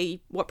 let's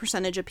say what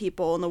percentage of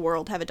people in the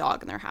world have a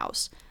dog in their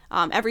house.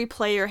 Every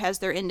player has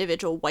their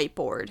individual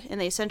whiteboard, and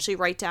they essentially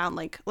write down,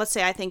 like, let's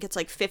say I think it's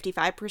like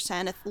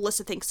 55%, if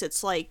Alyssa thinks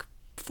it's like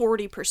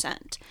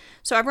 40%.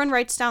 So everyone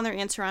writes down their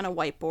answer on a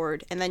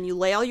whiteboard, and then you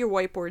lay all your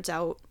whiteboards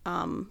out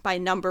by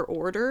number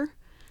order.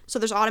 So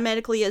there's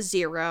automatically a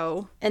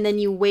 0. And then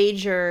you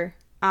wager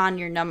on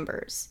your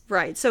numbers.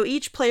 Right. So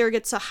each player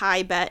gets a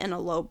high bet and a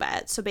low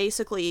bet. So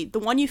basically, the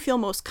one you feel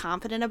most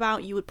confident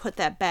about, you would put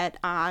that bet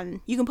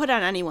on. You can put it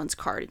on anyone's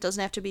card. It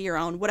doesn't have to be your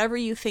own. Whatever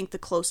you think the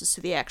closest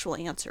to the actual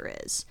answer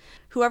is.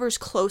 Whoever's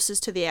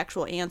closest to the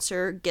actual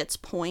answer gets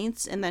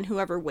points, and then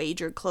whoever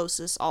wagered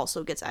closest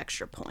also gets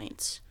extra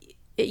points.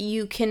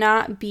 You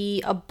cannot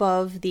be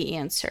above the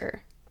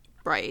answer.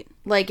 Right.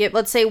 Like,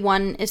 let's say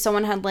if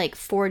someone had like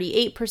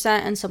 48%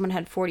 and someone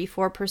had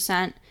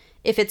 44%,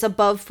 if it's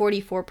above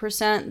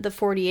 44%, the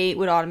 48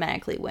 would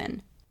automatically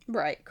win.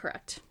 Right,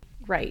 correct.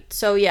 Right.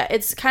 So yeah,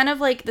 it's kind of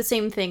like the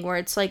same thing where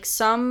it's like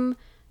some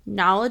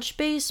knowledge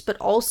base, but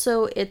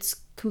also it's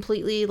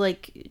completely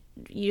like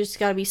you just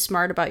got to be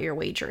smart about your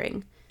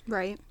wagering.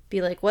 Right.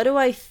 Be like, what do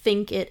I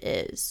think it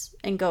is?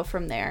 And go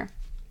from there.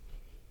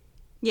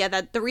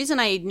 Yeah, the reason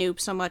I knew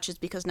so much is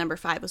because number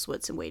 5 was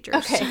Wits and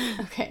Wagers.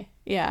 Okay.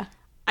 Yeah.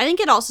 I think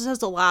it also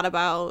says a lot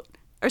about...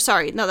 Or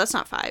sorry, no, that's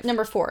not 5.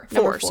 Number 4.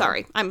 Number 4,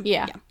 sorry. I'm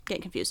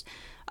getting confused.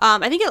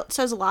 I think it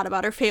says a lot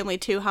about our family,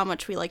 too, how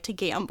much we like to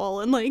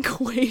gamble and, like,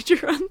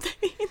 wager on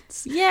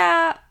things.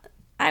 Yeah,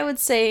 I would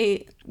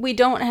say we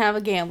don't have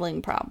a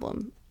gambling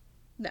problem.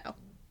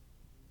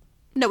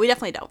 No, we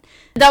definitely don't.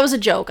 That was a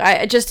joke.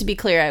 Just to be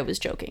clear, I was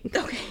joking.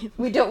 Okay.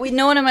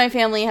 No one in my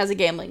family has a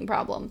gambling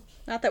problem.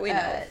 Not that we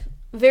know.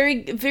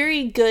 Very,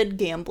 very good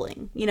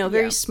gambling.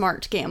 Very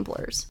smart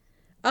gamblers.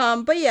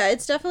 But yeah,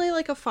 it's definitely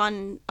like a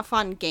fun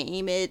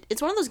game. It's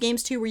one of those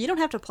games too where you don't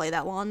have to play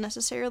that long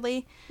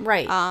necessarily.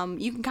 Right.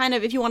 You can kind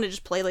of, if you want to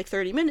just play like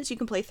 30 minutes, you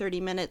can play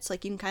 30 minutes.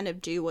 Like you can kind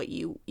of do what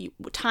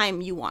what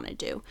time you want to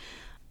do.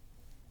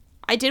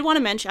 I did want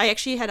to mention, I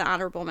actually had an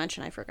honorable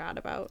mention I forgot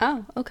about.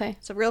 Oh, okay.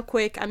 So real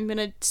quick, I'm going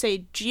to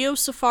say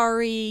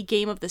GeoSafari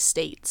Game of the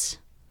States.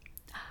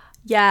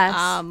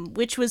 Yes.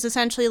 Which was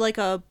essentially like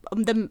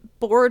the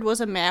board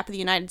was a map of the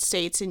United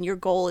States, and your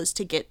goal is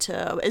to get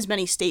to as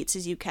many states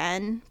as you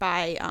can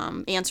by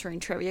answering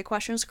trivia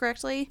questions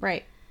correctly.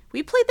 Right.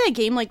 We played that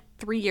game like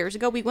 3 years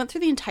ago. We went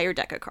through the entire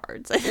deck of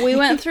cards. We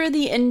went through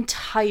the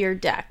entire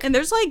deck. And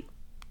there's like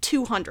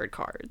 200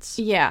 cards.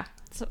 Yeah.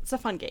 So it's a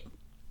fun game.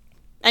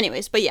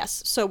 Anyways, but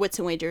yes, so Wits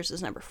and Wagers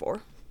is number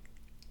 4.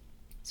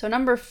 So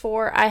number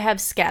 4, I have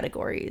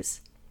Scattergories.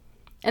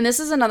 And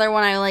this is another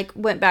one I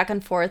went back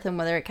and forth on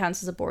whether it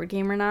counts as a board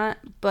game or not.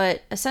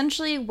 But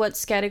essentially what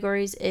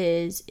Scattergories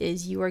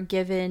is you are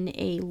given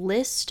a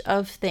list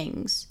of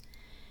things,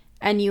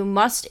 and you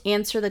must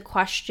answer the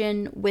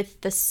question with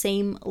the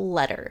same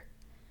letter.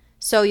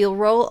 So you'll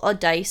roll a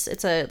dice.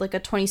 It's a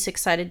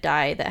 26-sided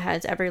die that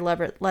has every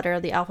letter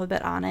of the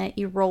alphabet on it.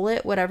 You roll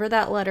it, whatever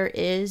that letter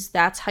is,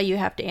 that's how you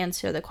have to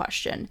answer the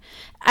question.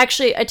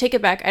 Actually, I take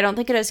it back. I don't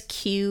think it has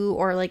Q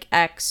or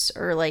X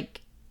or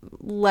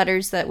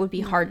letters that would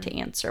be hard to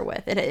answer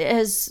with. It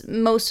has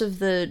most of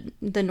the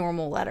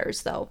normal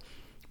letters though.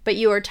 But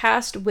you are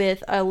tasked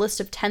with a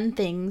list of 10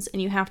 things,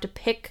 and you have to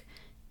pick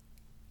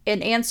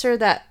an answer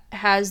that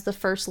has the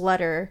first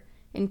letter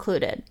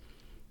included.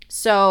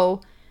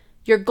 So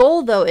your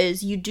goal though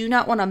is you do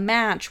not want to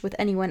match with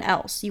anyone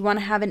else. You want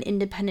to have an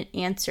independent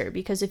answer,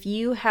 because if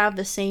you have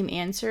the same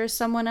answer as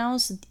someone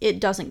else, it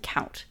doesn't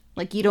count.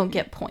 You don't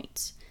get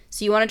points.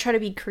 So you want to try to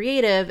be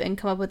creative and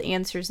come up with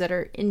answers that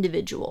are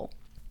individual.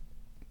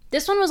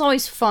 This one was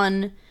always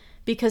fun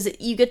because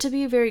you get to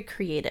be very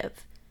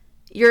creative.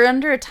 You're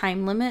under a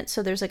time limit,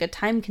 so there's a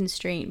time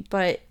constraint,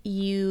 but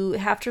you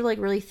have to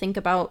really think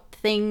about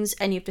things,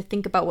 and you have to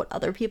think about what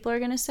other people are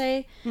going to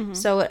say. Mm-hmm.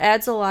 So it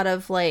adds a lot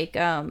of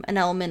an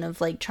element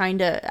of trying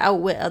to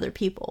outwit other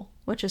people,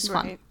 which is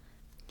fun. Right.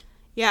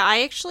 Yeah,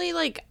 I actually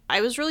I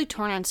was really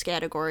torn on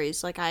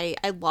Scattergories.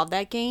 I love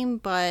that game,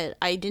 but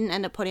I didn't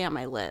end up putting it on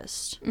my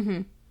list.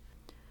 Mm-hmm.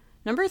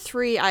 Number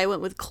 3, I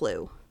went with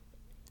Clue.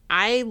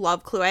 I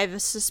love Clue. I have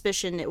a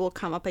suspicion it will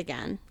come up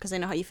again, because I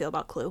know how you feel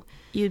about Clue.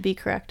 You'd be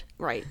correct.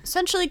 Right.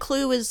 Essentially,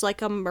 Clue is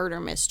a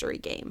murder mystery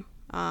game.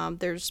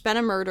 There's been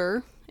a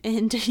murder,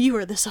 and you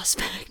are the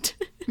suspect.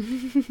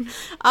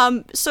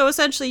 So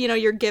essentially,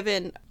 you're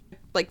given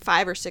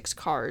 5 or 6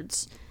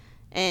 cards,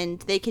 and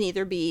they can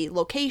either be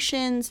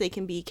locations, they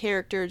can be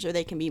characters, or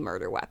they can be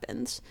murder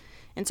weapons.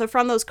 And so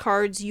from those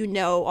cards,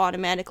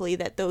 automatically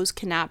that those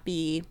cannot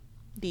be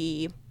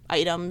the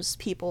items,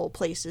 people,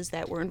 places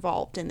that were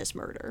involved in this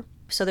murder.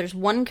 So there's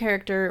one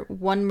character,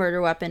 one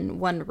murder weapon,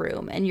 one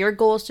room. And your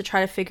goal is to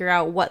try to figure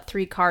out what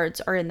 3 cards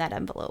are in that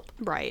envelope.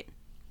 Right.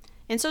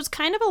 And so it's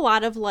kind of a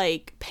lot of,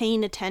 like,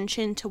 paying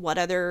attention to what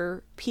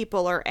other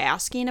people are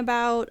asking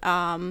about.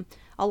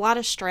 A lot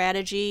of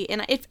strategy.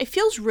 And it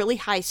feels really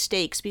high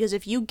stakes because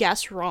if you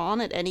guess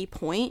wrong at any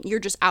point, you're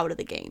just out of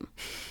the game.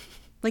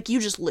 Like, you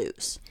just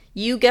lose.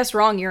 You guess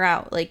wrong, you're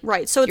out. Like,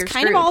 right. So it's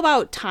kind of all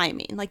about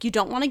timing. Like, you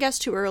don't want to guess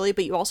too early,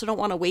 but you also don't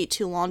want to wait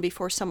too long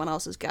before someone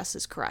else's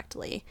guesses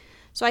correctly.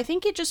 So I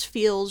think it just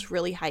feels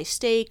really high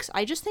stakes.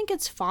 I just think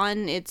it's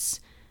fun.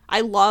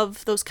 I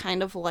love those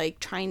kind of, like,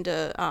 trying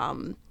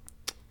to,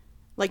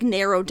 like,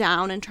 narrow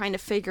down and trying to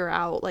figure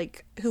out,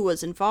 like, who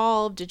was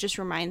involved. It just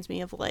reminds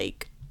me of,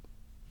 like,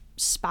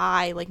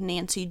 Spy, like,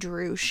 Nancy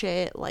Drew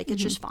shit. Like,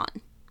 it's just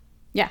fun.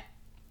 Yeah.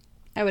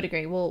 I would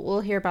agree.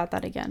 We'll hear about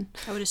that again.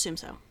 I would assume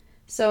so.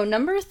 So,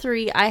 number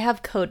 3, I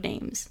have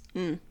Codenames.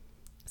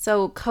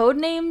 So,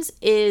 Codenames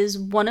is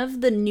one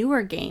of the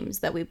newer games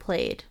that we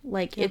played.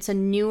 Like, it's a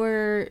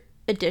newer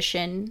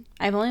edition.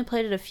 I've only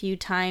played it a few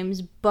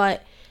times,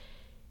 but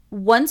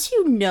once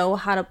you know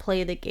how to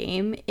play the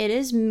game, it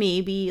is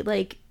maybe,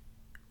 like,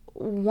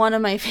 one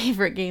of my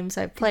favorite games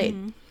I've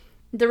played.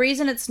 The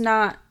reason it's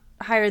not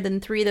higher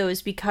than 3, though,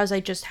 is because I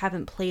just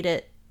haven't played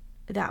it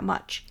that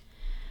much.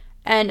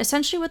 And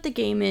essentially what the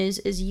game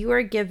is you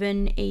are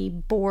given a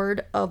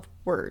board of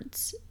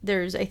words.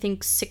 There's, I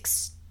think,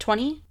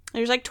 20?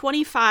 There's, like,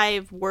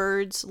 25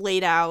 words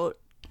laid out.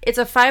 It's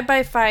a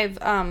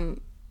 5x5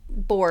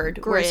 board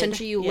Grid, where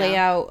essentially you lay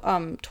out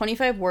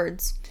 25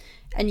 words.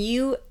 And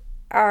you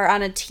are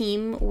on a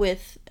team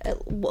with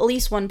at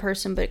least one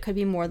person, but it could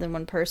be more than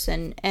one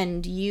person.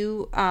 And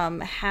you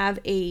have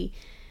a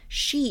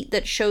sheet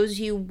that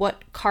shows you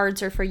what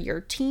cards are for your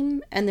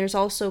team, and there's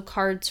also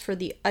cards for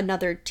the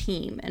another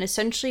team. And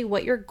essentially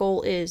what your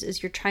goal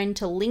is you're trying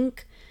to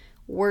link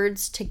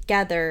words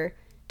together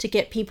to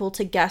get people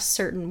to guess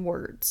certain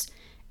words,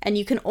 and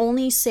you can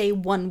only say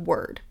one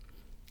word.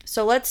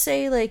 So let's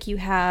say, like, you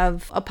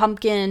have a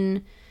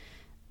pumpkin,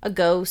 a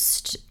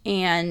ghost,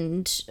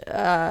 and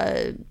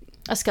a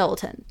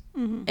skeleton,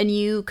 and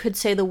you could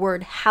say the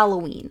word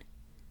Halloween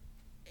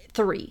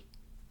 3.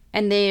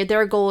 And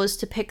their goal is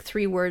to pick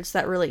 3 words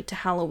that relate to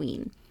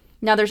Halloween.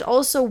 Now, there's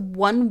also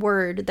one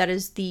word that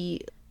is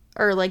the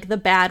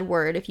bad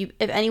word.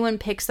 If anyone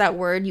picks that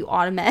word, you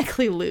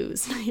automatically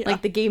lose.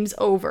 Like, the game's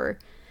over.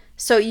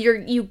 So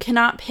you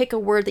cannot pick a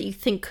word that you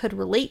think could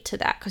relate to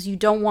that because you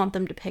don't want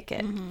them to pick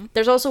it.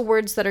 There's also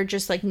words that are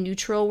just, like,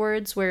 neutral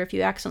words, where if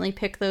you accidentally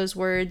pick those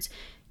words,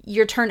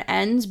 your turn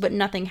ends, but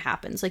nothing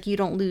happens. Like, you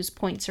don't lose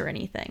points or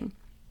anything.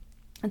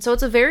 And so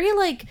it's a very,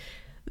 like,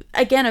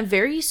 again, a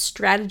very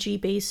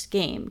strategy-based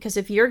game, because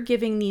if you're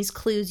giving these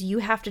clues, you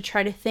have to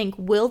try to think,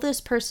 will this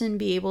person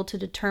be able to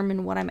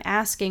determine what I'm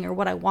asking or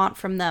what I want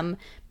from them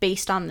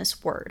based on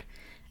this word?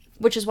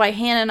 Which is why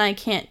Hannah and I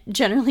can't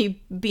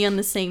generally be on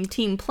the same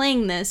team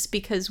playing this,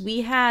 because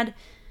we had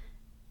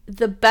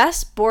the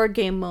best board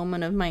game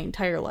moment of my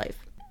entire life.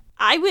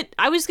 I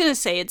was going to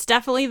say it's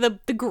definitely the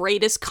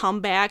greatest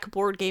comeback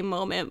board game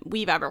moment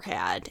we've ever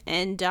had.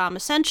 And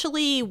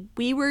essentially,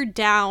 we were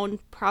down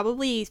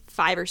probably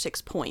 5 or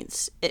 6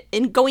 points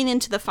in going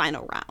into the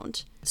final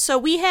round. So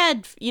we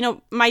had,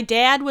 my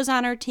dad was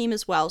on our team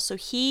as well. So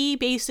he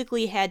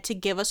basically had to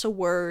give us a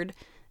word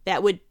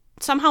that would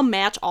somehow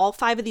match all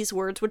 5 of these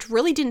words, which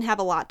really didn't have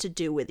a lot to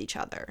do with each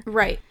other.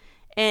 Right.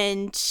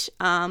 And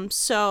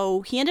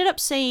so he ended up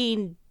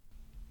saying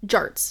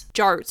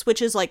Jarts,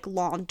 which is like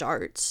lawn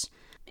darts.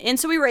 And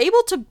so we were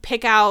able to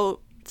pick out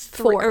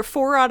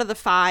 4 out of the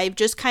 5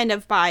 just kind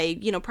of by,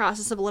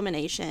 process of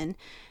elimination.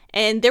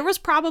 And there was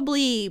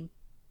probably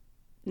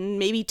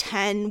maybe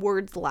 10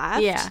 words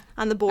left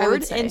on the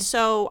board. And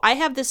so I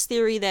have this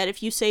theory that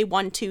if you say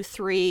 1, 2,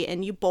 3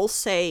 and you both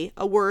say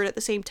a word at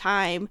the same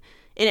time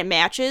and it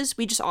matches,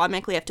 we just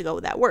automatically have to go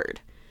with that word.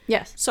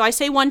 Yes. So I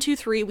say 1, 2,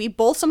 3. We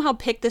both somehow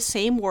pick the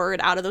same word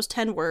out of those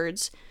 10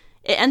 words.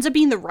 It ends up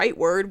being the right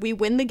word. We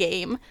win the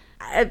game.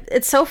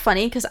 It's so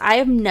funny because I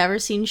have never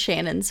seen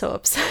Shannon so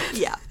upset.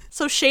 Yeah.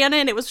 So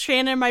it was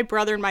Shannon, my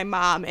brother, and my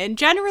mom. And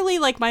generally,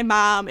 like, my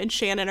mom and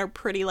Shannon are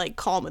pretty, like,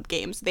 calm with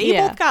games. They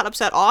both got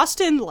upset.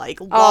 Austin,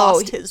 like,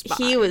 lost his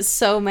mind. He was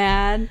so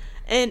mad.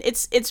 And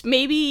it's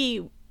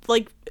maybe,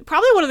 like,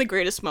 probably one of the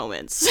greatest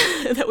moments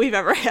that we've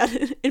ever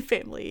had in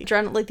family. The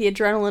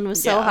adrenaline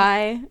was so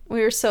high.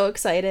 We were so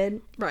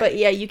excited. Right. But,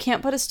 yeah, you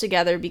can't put us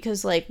together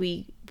because, like,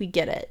 we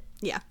get it.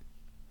 Yeah.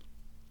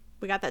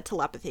 We got that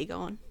telepathy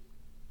going.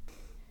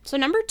 So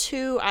number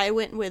 2, I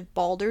went with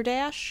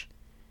Balderdash.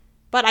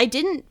 But I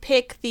didn't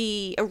pick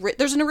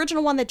there's an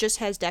original one that just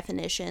has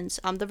definitions.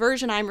 The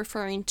version I'm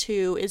referring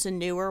to is a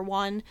newer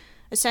one.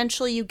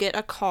 Essentially, you get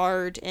a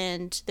card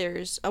and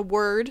there's a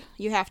word.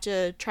 You have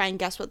to try and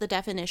guess what the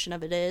definition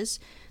of it is.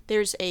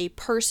 There's a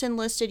person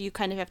listed. You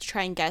kind of have to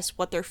try and guess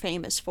what they're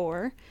famous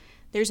for.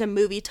 There's a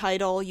movie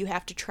title. You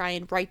have to try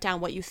and write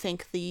down what you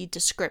think the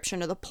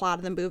description or the plot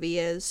of the movie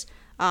is.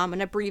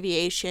 An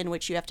abbreviation,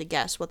 which you have to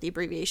guess what the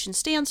abbreviation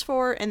stands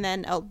for. And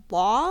then a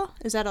law.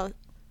 Is that a...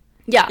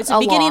 Yeah, it's the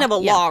beginning law. of a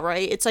law,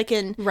 right? It's like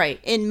in Right.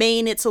 in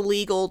Maine, it's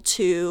illegal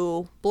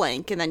to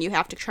blank, and then you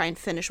have to try and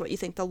finish what you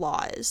think the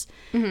law is.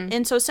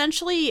 And so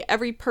essentially,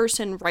 every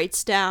person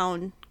writes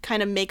down,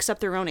 kind of makes up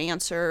their own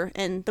answer,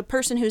 and the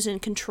person who's in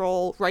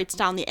control writes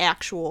down the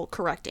actual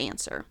correct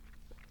answer.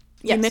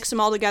 You mix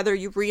them all together,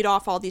 you read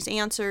off all these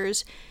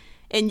answers,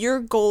 and your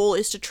goal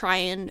is to try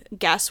and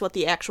guess what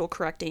the actual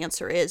correct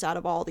answer is out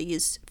of all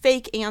these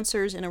fake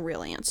answers and a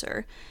real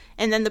answer.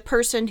 And then the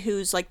person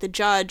who's like the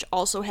judge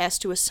also has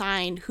to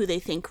assign who they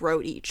think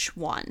wrote each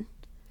one.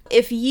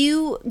 If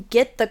you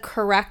get the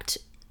correct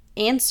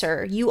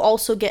answer, you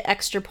also get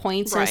extra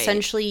points, and Right.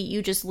 essentially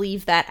you just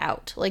leave that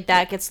out. Like,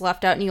 that gets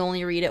left out and you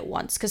only read it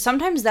once. Because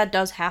sometimes that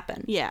does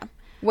happen. Yeah.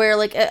 Where,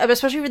 like,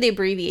 especially for the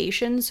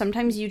abbreviation,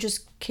 sometimes you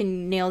just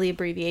can nail the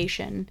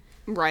abbreviation.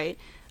 Right.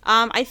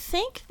 I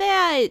think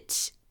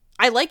that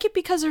I like it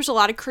because there's a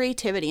lot of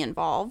creativity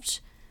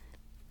involved.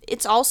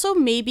 It's also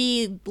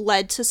maybe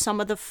led to some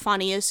of the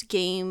funniest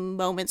game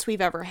moments we've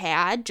ever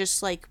had,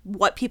 just like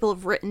what people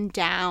have written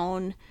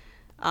down.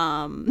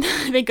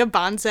 I think of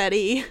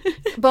Bonzetti.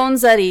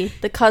 Bonzetti,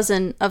 the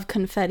cousin of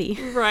confetti.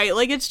 Right,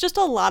 like it's just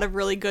a lot of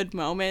really good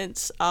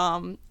moments.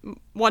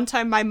 One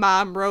time my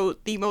mom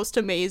wrote the most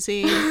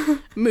amazing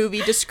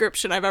movie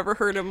description I've ever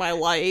heard in my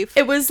life.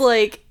 It was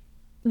like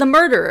the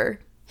murderer,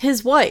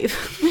 his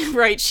wife.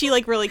 Right, she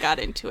like really got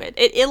into it.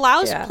 It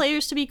allows Yeah.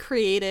 players to be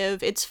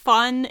creative. It's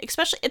fun,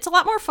 especially it's a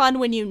lot more fun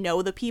when you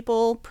know the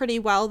people pretty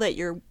well that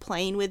you're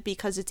playing with,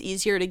 because it's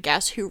easier to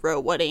guess who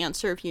wrote what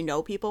answer if you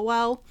know people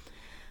well.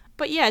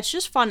 But yeah, it's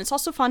just fun. It's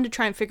also fun to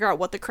try and figure out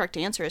what the correct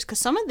answer is, because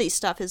some of these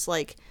stuff is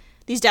like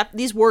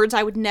these words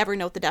I would never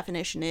know what the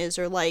definition is,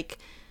 or like,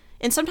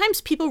 and sometimes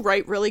people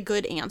write really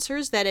good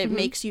answers that it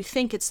makes you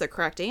think it's the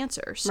correct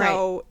answer.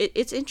 So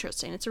it's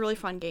interesting. It's a really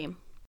fun game.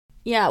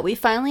 Yeah, we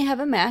finally have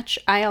a match.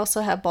 I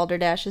also have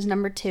Balderdash as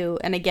number 2,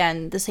 and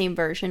again, the same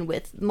version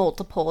with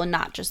multiple and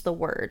not just the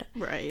word.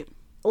 Right.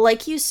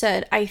 Like you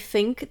said, I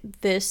think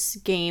this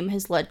game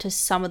has led to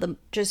some of the,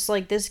 just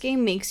like, this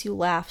game makes you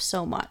laugh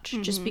so much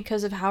just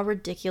because of how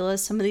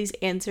ridiculous some of these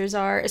answers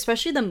are,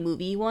 especially the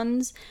movie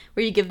ones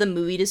where you give the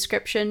movie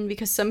description,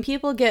 because some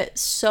people get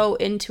so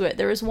into it.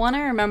 There was one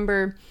I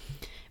remember,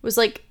 it was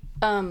like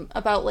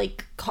about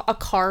like a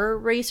car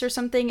race or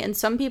something, and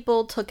some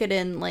people took it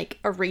in like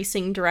a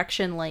racing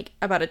direction, like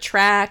about a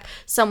track.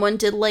 Someone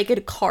did like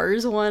a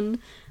Cars one.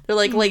 They're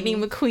like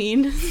Lightning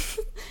McQueen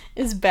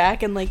is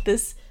back in like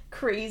this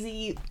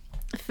crazy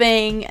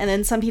thing, and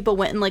then some people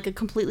went in like a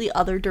completely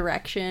other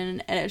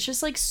direction, and it's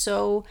just like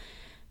so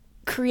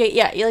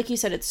like you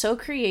said, it's so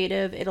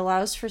creative. It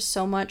allows for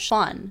so much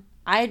fun.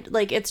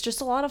 It's just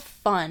a lot of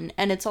fun,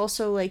 and it's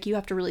also like you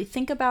have to really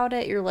think about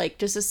it. You're like,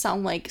 does this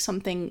sound like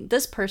something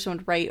this person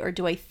would write, or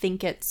do I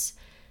think it's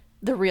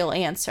the real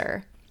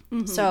answer?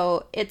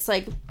 So it's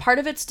like part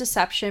of it's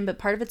deception, but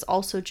part of it's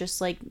also just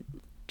like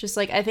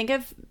I think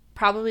I've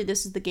probably,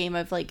 this is the game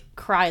I've like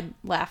cried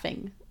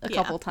laughing a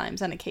couple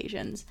times on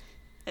occasions.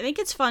 I think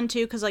it's fun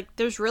too, because like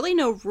there's really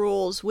no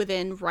rules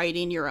within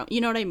writing your own.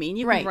 You know what I mean?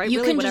 You can write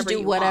You really can just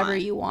do whatever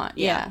want. you want.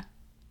 Yeah.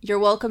 You're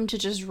welcome to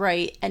just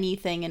write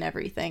anything and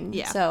everything.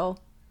 Yeah. So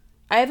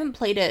I haven't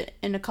played it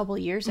in a couple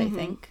years, I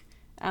think.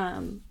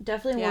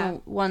 Definitely one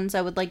of the ones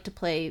I would like to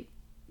play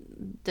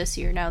this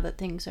year now that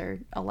things are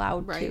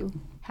allowed to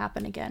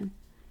happen again.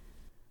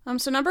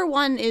 So number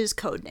 1 is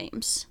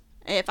Codenames.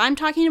 If I'm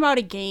talking about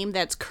a game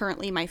that's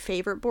currently my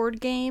favorite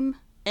board game,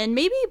 and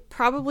maybe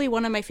probably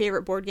one of my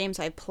favorite board games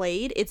I've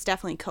played, it's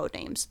definitely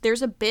Codenames.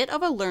 There's a bit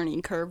of a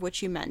learning curve,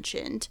 which you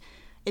mentioned.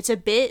 It's a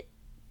bit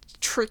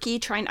tricky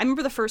I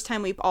remember the first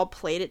time we all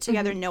played it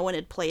together, no one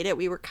had played it.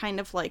 We were kind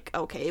of like,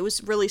 okay, it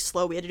was really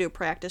slow. We had to do a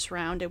practice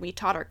round, and we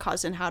taught our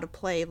cousin how to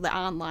play the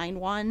online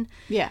one.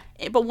 Yeah.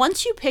 But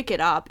once you pick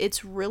it up,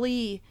 it's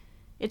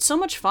so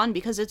much fun,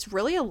 because it's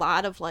really a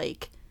lot of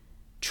like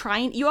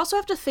you also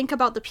have to think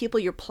about the people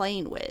you're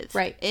playing with,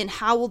 right? And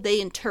how will they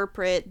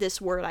interpret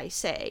this word I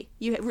say.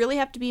 You really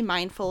have to be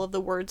mindful of the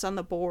words on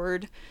the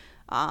board.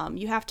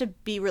 You have to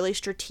be really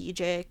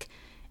strategic,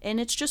 and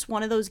it's just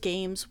one of those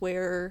games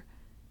where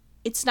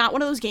it's not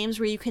one of those games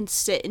where you can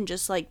sit and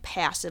just like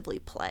passively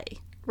play,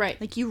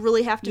 right? Like you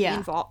really have to be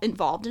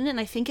involved in it,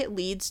 and I think it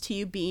leads to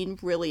you being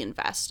really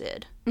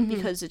invested,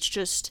 because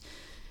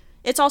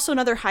it's also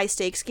another high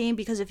stakes game,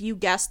 because if you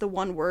guess the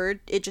one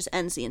word, it just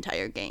ends the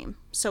entire game.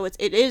 So it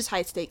is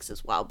high stakes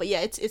as well. But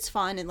yeah, it's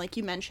fun, and like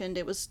you mentioned,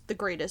 it was the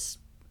greatest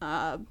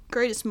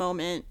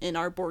moment in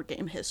our board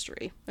game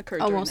history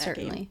occurred during Almost that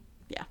certainly. game.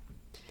 Yeah.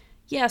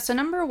 Yeah, so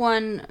number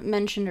 1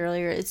 mentioned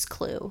earlier is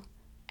Clue.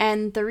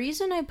 And the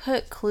reason I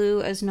put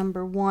Clue as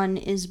number 1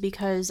 is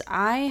because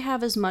I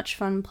have as much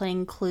fun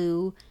playing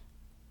Clue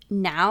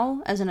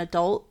now as an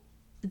adult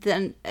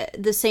than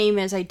the same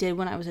as I did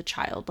when I was a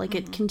child. Like,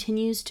 it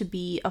continues to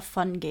be a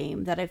fun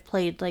game that I've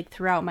played like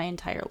throughout my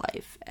entire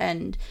life.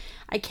 And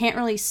I can't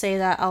really say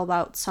that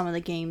about some of the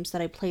games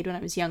that I played when I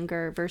was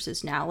younger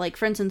versus now. Like,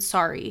 for instance,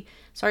 Sorry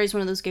is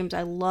one of those games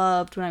I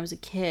loved when I was a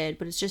kid,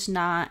 but it's just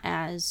not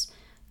as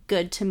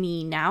good to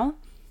me now.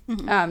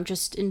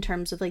 just in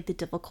terms of like the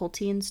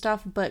difficulty and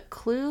stuff. But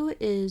Clue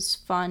is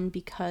fun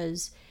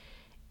because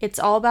it's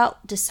all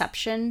about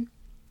deception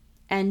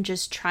and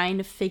just trying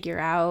to figure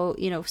out,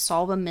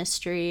 solve a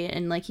mystery.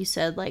 And like you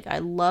said, like, I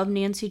love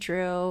Nancy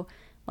Drew.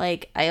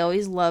 Like, I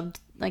always loved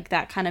like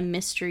that kind of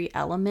mystery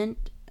element.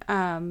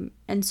 And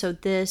so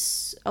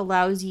this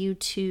allows you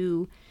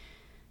to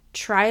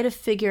try to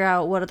figure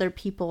out what other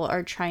people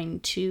are trying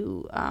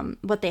to,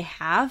 what they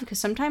have. Because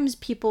sometimes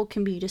people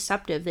can be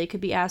deceptive. They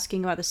could be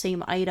asking about the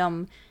same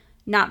item,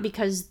 not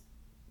because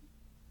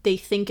they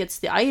think it's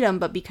the item,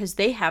 but because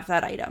they have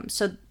that item.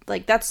 So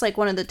like, that's like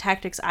one of the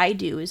tactics I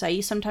do is I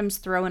sometimes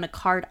throw in a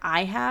card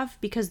I have,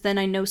 because then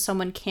I know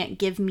someone can't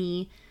give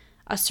me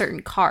a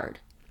certain card.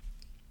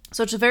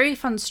 So it's a very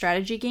fun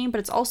strategy game, but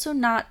it's also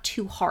not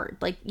too hard.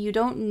 Like, you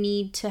don't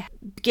need to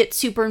get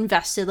super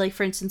invested, like,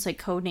 for instance, like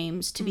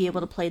Codenames, to be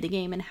able to play the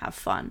game and have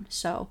fun.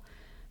 So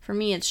for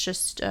me, it's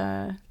just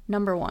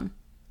number one.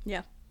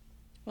 Yeah.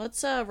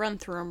 Let's run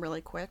through them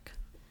really quick.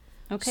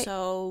 Okay.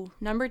 So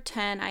number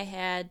 10, I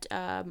had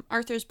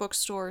Arthur's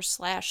Bookstore /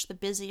 The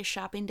Busiest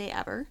Shopping Day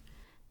Ever.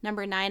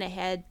 Number 9, I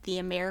had The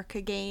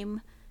America Game.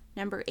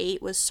 Number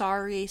 8 was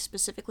Sorry,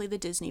 specifically the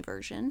Disney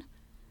version.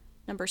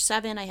 Number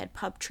 7, I had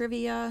Pub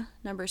Trivia.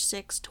 Number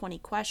 6, 20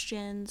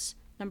 Questions.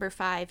 Number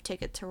 5,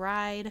 Ticket to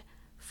Ride.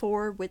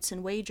 4, Wits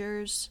and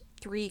Wagers.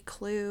 3,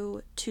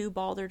 Clue. 2,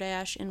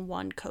 Balderdash. And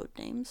 1,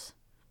 Codenames.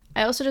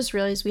 I also just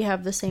realized we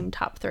have the same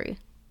top 3.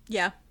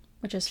 Yeah.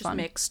 Which is just fun.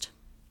 Mixed.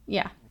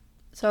 Yeah.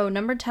 So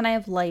number 10, I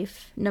have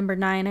Life. Number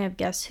 9, I have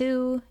Guess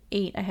Who.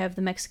 8, I have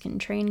The Mexican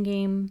Train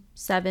Game.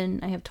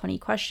 7, I have 20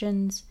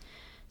 Questions.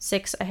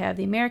 6, I have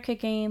The America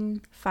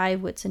Game.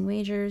 5, Wits and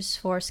Wagers.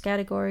 4,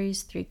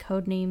 Categories. 3,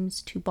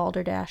 Codenames. 2,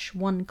 Balderdash.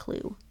 1,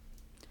 Clue.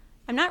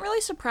 I'm not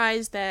really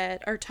surprised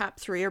that our top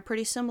 3 are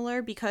pretty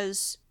similar,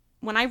 because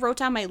when I wrote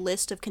down my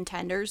list of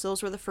contenders,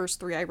 those were the first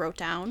 3 I wrote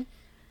down.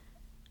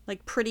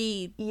 Like,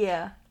 pretty...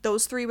 Yeah.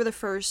 Those 3 were the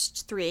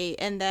first 3,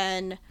 and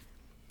then,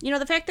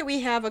 the fact that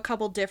we have a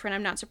couple different,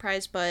 I'm not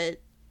surprised,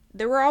 but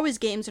there were always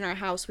games in our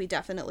house we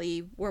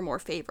definitely were more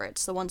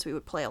favorites, the ones we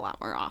would play a lot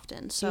more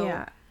often, so...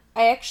 Yeah.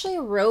 I actually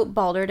wrote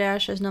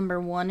Balderdash as number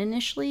 1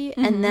 initially,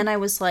 and then I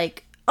was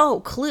like, oh,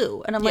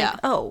 Clue. And I'm like,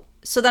 oh.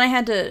 So then I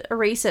had to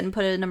erase it and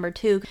put it at number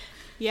 2.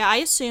 Yeah, I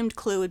assumed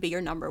Clue would be your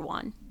number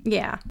 1.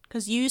 Yeah.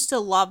 Because you used to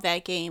love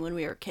that game when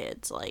we were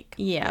kids. Like,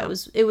 yeah,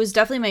 it was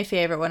definitely my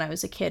favorite when I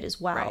was a kid as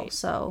well. Right.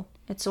 So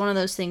it's one of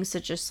those things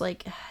that just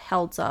like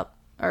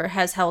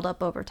has held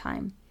up over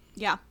time.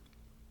 Yeah.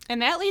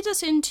 And that leads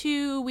us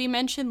into, we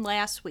mentioned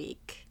last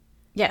week.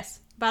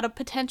 Yes. About a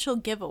potential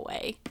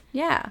giveaway.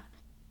 Yeah.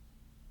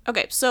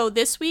 Okay, so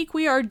this week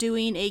we are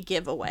doing a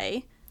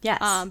giveaway.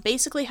 Yes.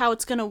 Basically how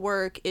it's going to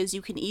work is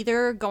you can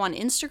either go on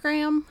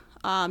Instagram,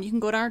 you can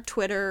go to our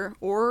Twitter,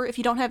 or if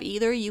you don't have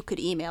either, you could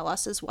email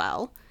us as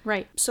well.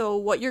 Right. So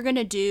what you're going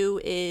to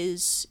do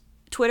is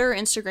Twitter or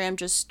Instagram,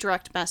 just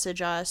direct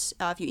message us.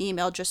 If you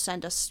email, just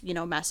send us,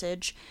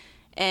 message.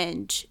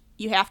 And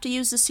you have to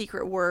use the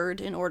secret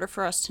word in order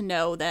for us to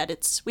know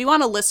that we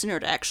want a listener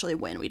to actually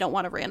win. We don't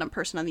want a random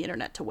person on the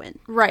internet to win.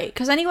 Right,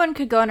 because anyone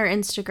could go on our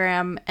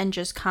Instagram and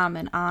just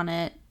comment on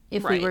it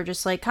if we were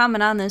just like,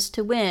 comment on this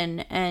to win.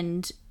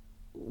 And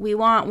we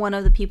want one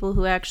of the people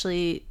who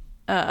actually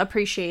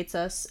appreciates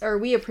us, or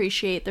we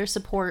appreciate their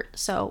support,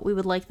 so we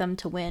would like them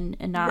to win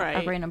and not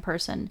a random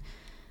person.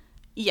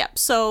 Yep,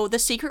 so the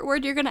secret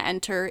word you're going to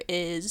enter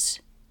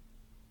is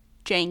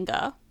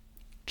Jenga.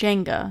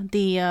 Jenga,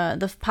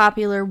 the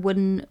popular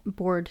wooden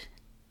board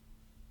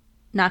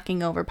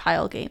knocking over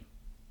pile game.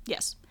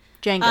 Yes.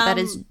 Jenga, that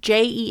is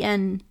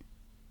Jenga.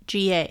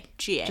 Ga.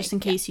 Just in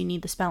case you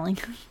need the spelling.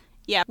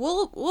 Yeah,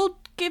 we'll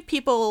give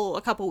people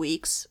a couple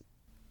weeks.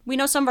 We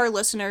know some of our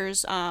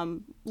listeners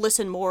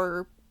listen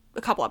more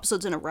a couple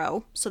episodes in a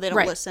row, so they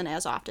don't listen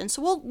as often.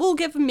 So we'll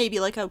give them maybe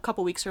like a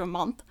couple weeks or a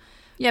month.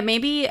 Yeah,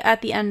 maybe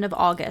at the end of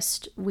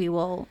August we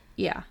will.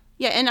 Yeah.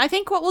 Yeah, and I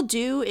think what we'll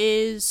do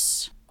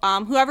is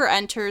whoever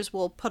enters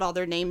will put all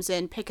their names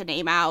in, pick a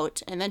name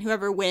out, and then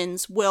whoever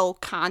wins will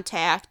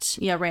contact...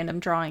 Yeah, random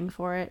drawing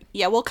for it.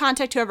 Yeah, we'll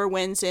contact whoever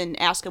wins and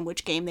ask them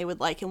which game they would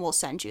like, and we'll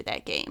send you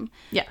that game.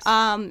 Yes.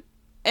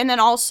 And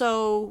then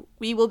also,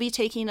 we will be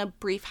taking a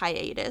brief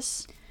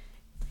hiatus.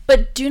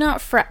 But do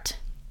not fret.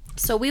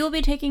 So we will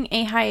be taking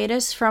a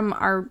hiatus from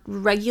our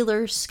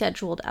regular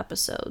scheduled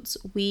episodes.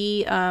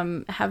 We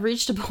have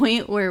reached a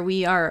point where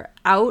we are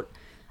out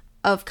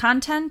of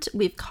content.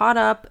 We've caught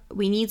up.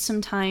 We need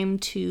some time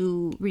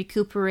to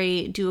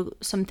recuperate, do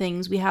some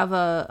things. We have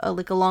a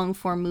long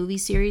form movie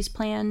series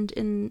planned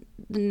in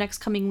the next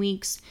coming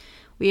weeks.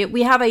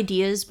 We have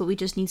ideas, but we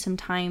just need some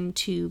time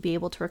to be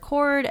able to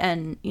record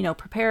and,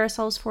 prepare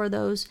ourselves for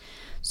those.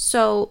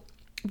 So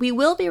we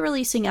will be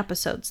releasing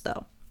episodes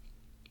though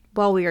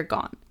while we are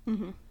gone.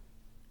 Mm-hmm.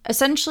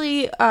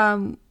 Essentially,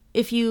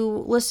 if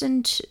you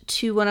listened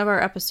to one of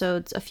our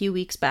episodes a few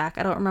weeks back,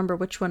 I don't remember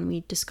which one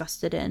we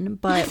discussed it in,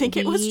 but I think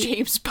it was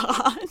James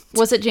Bond.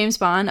 Was it James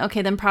Bond?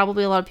 Okay, then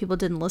probably a lot of people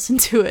didn't listen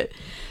to it.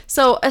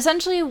 So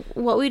essentially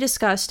what we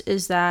discussed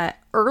is that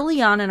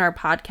early on in our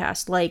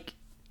podcast, like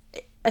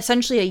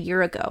essentially a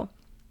year ago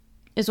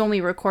is when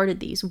we recorded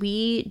these.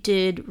 We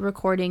did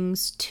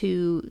recordings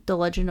to the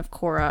Legend of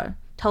Korra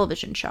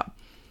television show.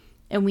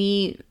 And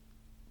we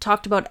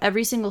talked about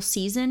every single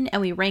season,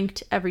 and we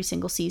ranked every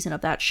single season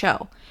of that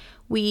show.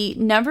 We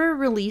never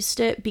released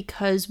it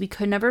because we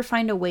could never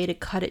find a way to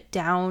cut it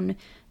down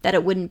that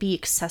it wouldn't be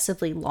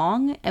excessively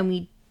long. And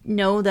we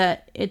know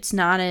that it's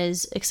not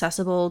as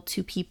accessible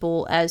to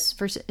people as,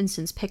 for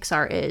instance,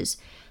 Pixar is.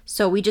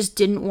 So we just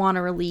didn't want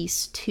to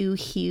release 2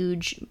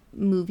 huge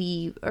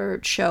movie or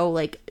show,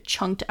 like,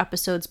 chunked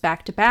episodes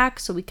back to back.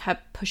 So we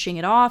kept pushing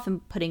it off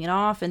and putting it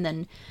off, and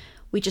then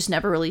we just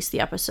never released the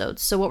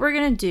episodes. So what we're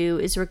going to do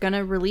is we're going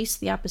to release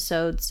the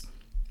episodes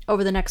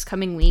over the next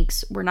coming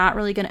weeks. We're not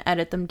really going to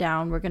edit them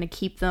down. We're going to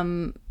keep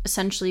them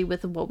essentially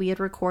with what we had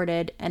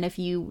recorded. And if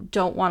you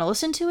don't want to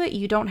listen to it,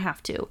 you don't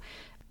have to.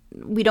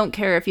 We don't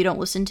care if you don't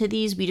listen to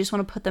these. We just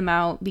want to put them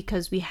out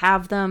because we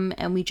have them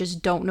and we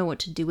just don't know what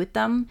to do with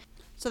them.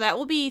 So that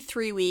will be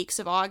 3 weeks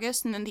of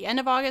August, and then the end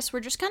of August, we're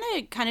just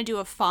gonna kind of do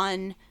a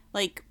fun,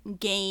 like,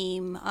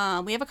 game.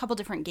 We have a couple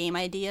different game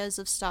ideas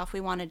of stuff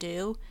we want to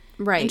do.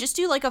 Right. And just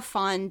do, like, a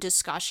fun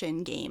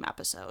discussion game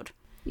episode.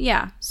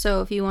 Yeah,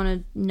 so if you want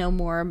to know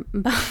more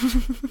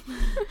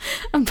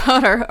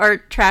about our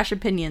trash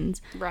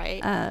opinions,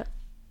 right,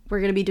 we're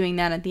going to be doing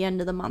that at the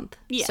end of the month.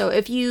 Yeah. So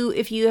if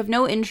you have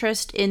no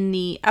interest in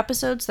the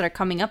episodes that are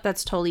coming up,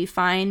 that's totally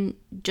fine.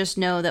 Just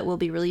know that we'll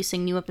be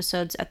releasing new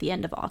episodes at the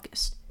end of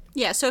August.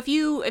 Yeah, so if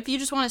you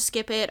just want to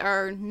skip it,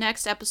 our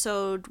next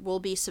episode will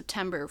be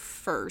September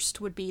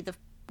 1st, would be the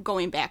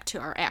going back to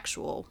our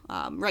actual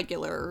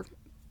regular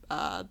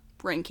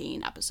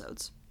ranking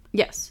episodes.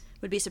 Yes.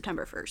 Would be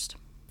September 1st.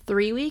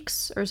 3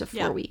 weeks, or is it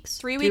 4 weeks?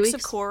 3 weeks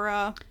of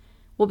Korra.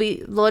 Will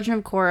be The Legend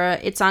of Korra.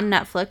 It's on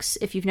Netflix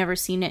if you've never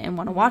seen it and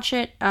want to watch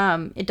it.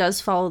 It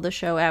does follow the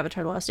show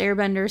Avatar: The Last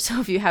Airbender,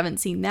 so if you haven't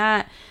seen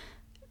that,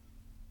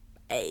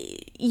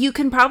 you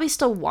can probably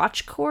still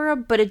watch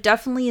Korra, but it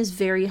definitely is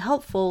very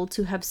helpful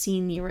to have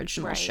seen the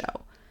original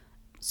show.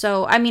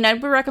 So, I mean, I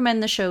would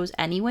recommend the shows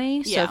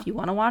anyway. So if you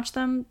want to watch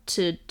them,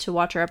 to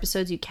watch our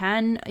episodes, you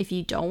can. If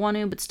you don't want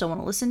to, but still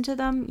want to listen to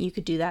them, you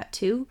could do that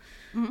too.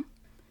 Mm-hmm.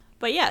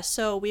 But yeah,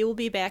 so we will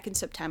be back in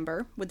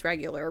September with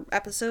regular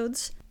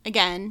episodes.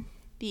 Again,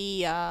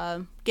 the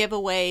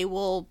giveaway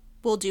we'll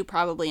do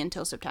probably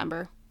until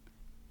September.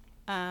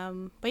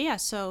 But yeah,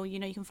 so, you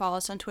can follow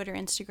us on Twitter,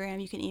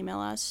 Instagram. You can email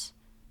us.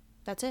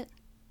 That's it.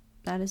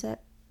 That is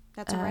it.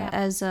 That's a wrap.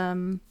 As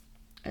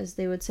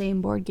they would say in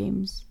board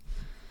games,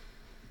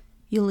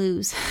 you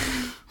lose.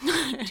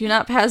 Do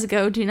not pass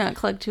go. Do not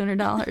collect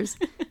 $200.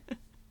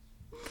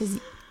 Because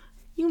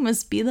you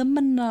must be the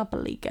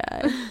Monopoly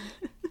guy.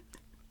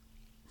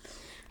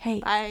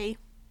 Hey. Bye.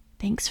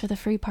 Thanks for the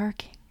free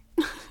parking.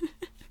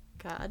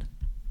 God.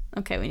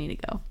 Okay, we need to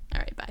go. All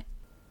right, bye.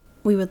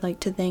 We would like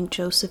to thank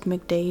Joseph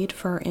McDade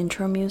for our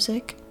intro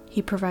music.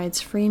 He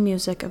provides free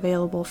music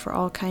available for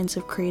all kinds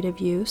of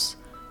creative use.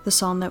 The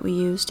song that we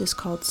used is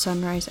called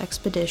Sunrise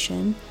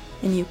Expedition,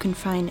 and you can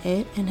find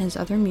it and his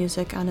other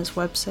music on his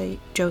website,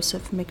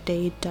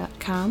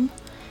 josephmcdade.com.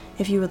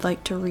 If you would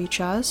like to reach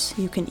us,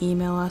 you can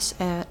email us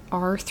at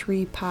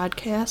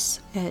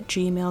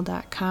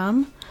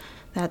r3podcasts@gmail.com.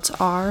 That's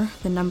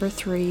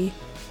R3,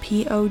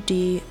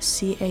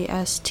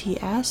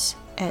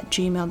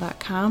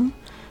 podcasts@gmail.com.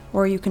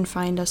 Or you can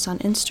find us on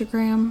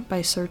Instagram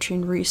by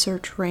searching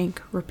Research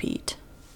Rank Repeat.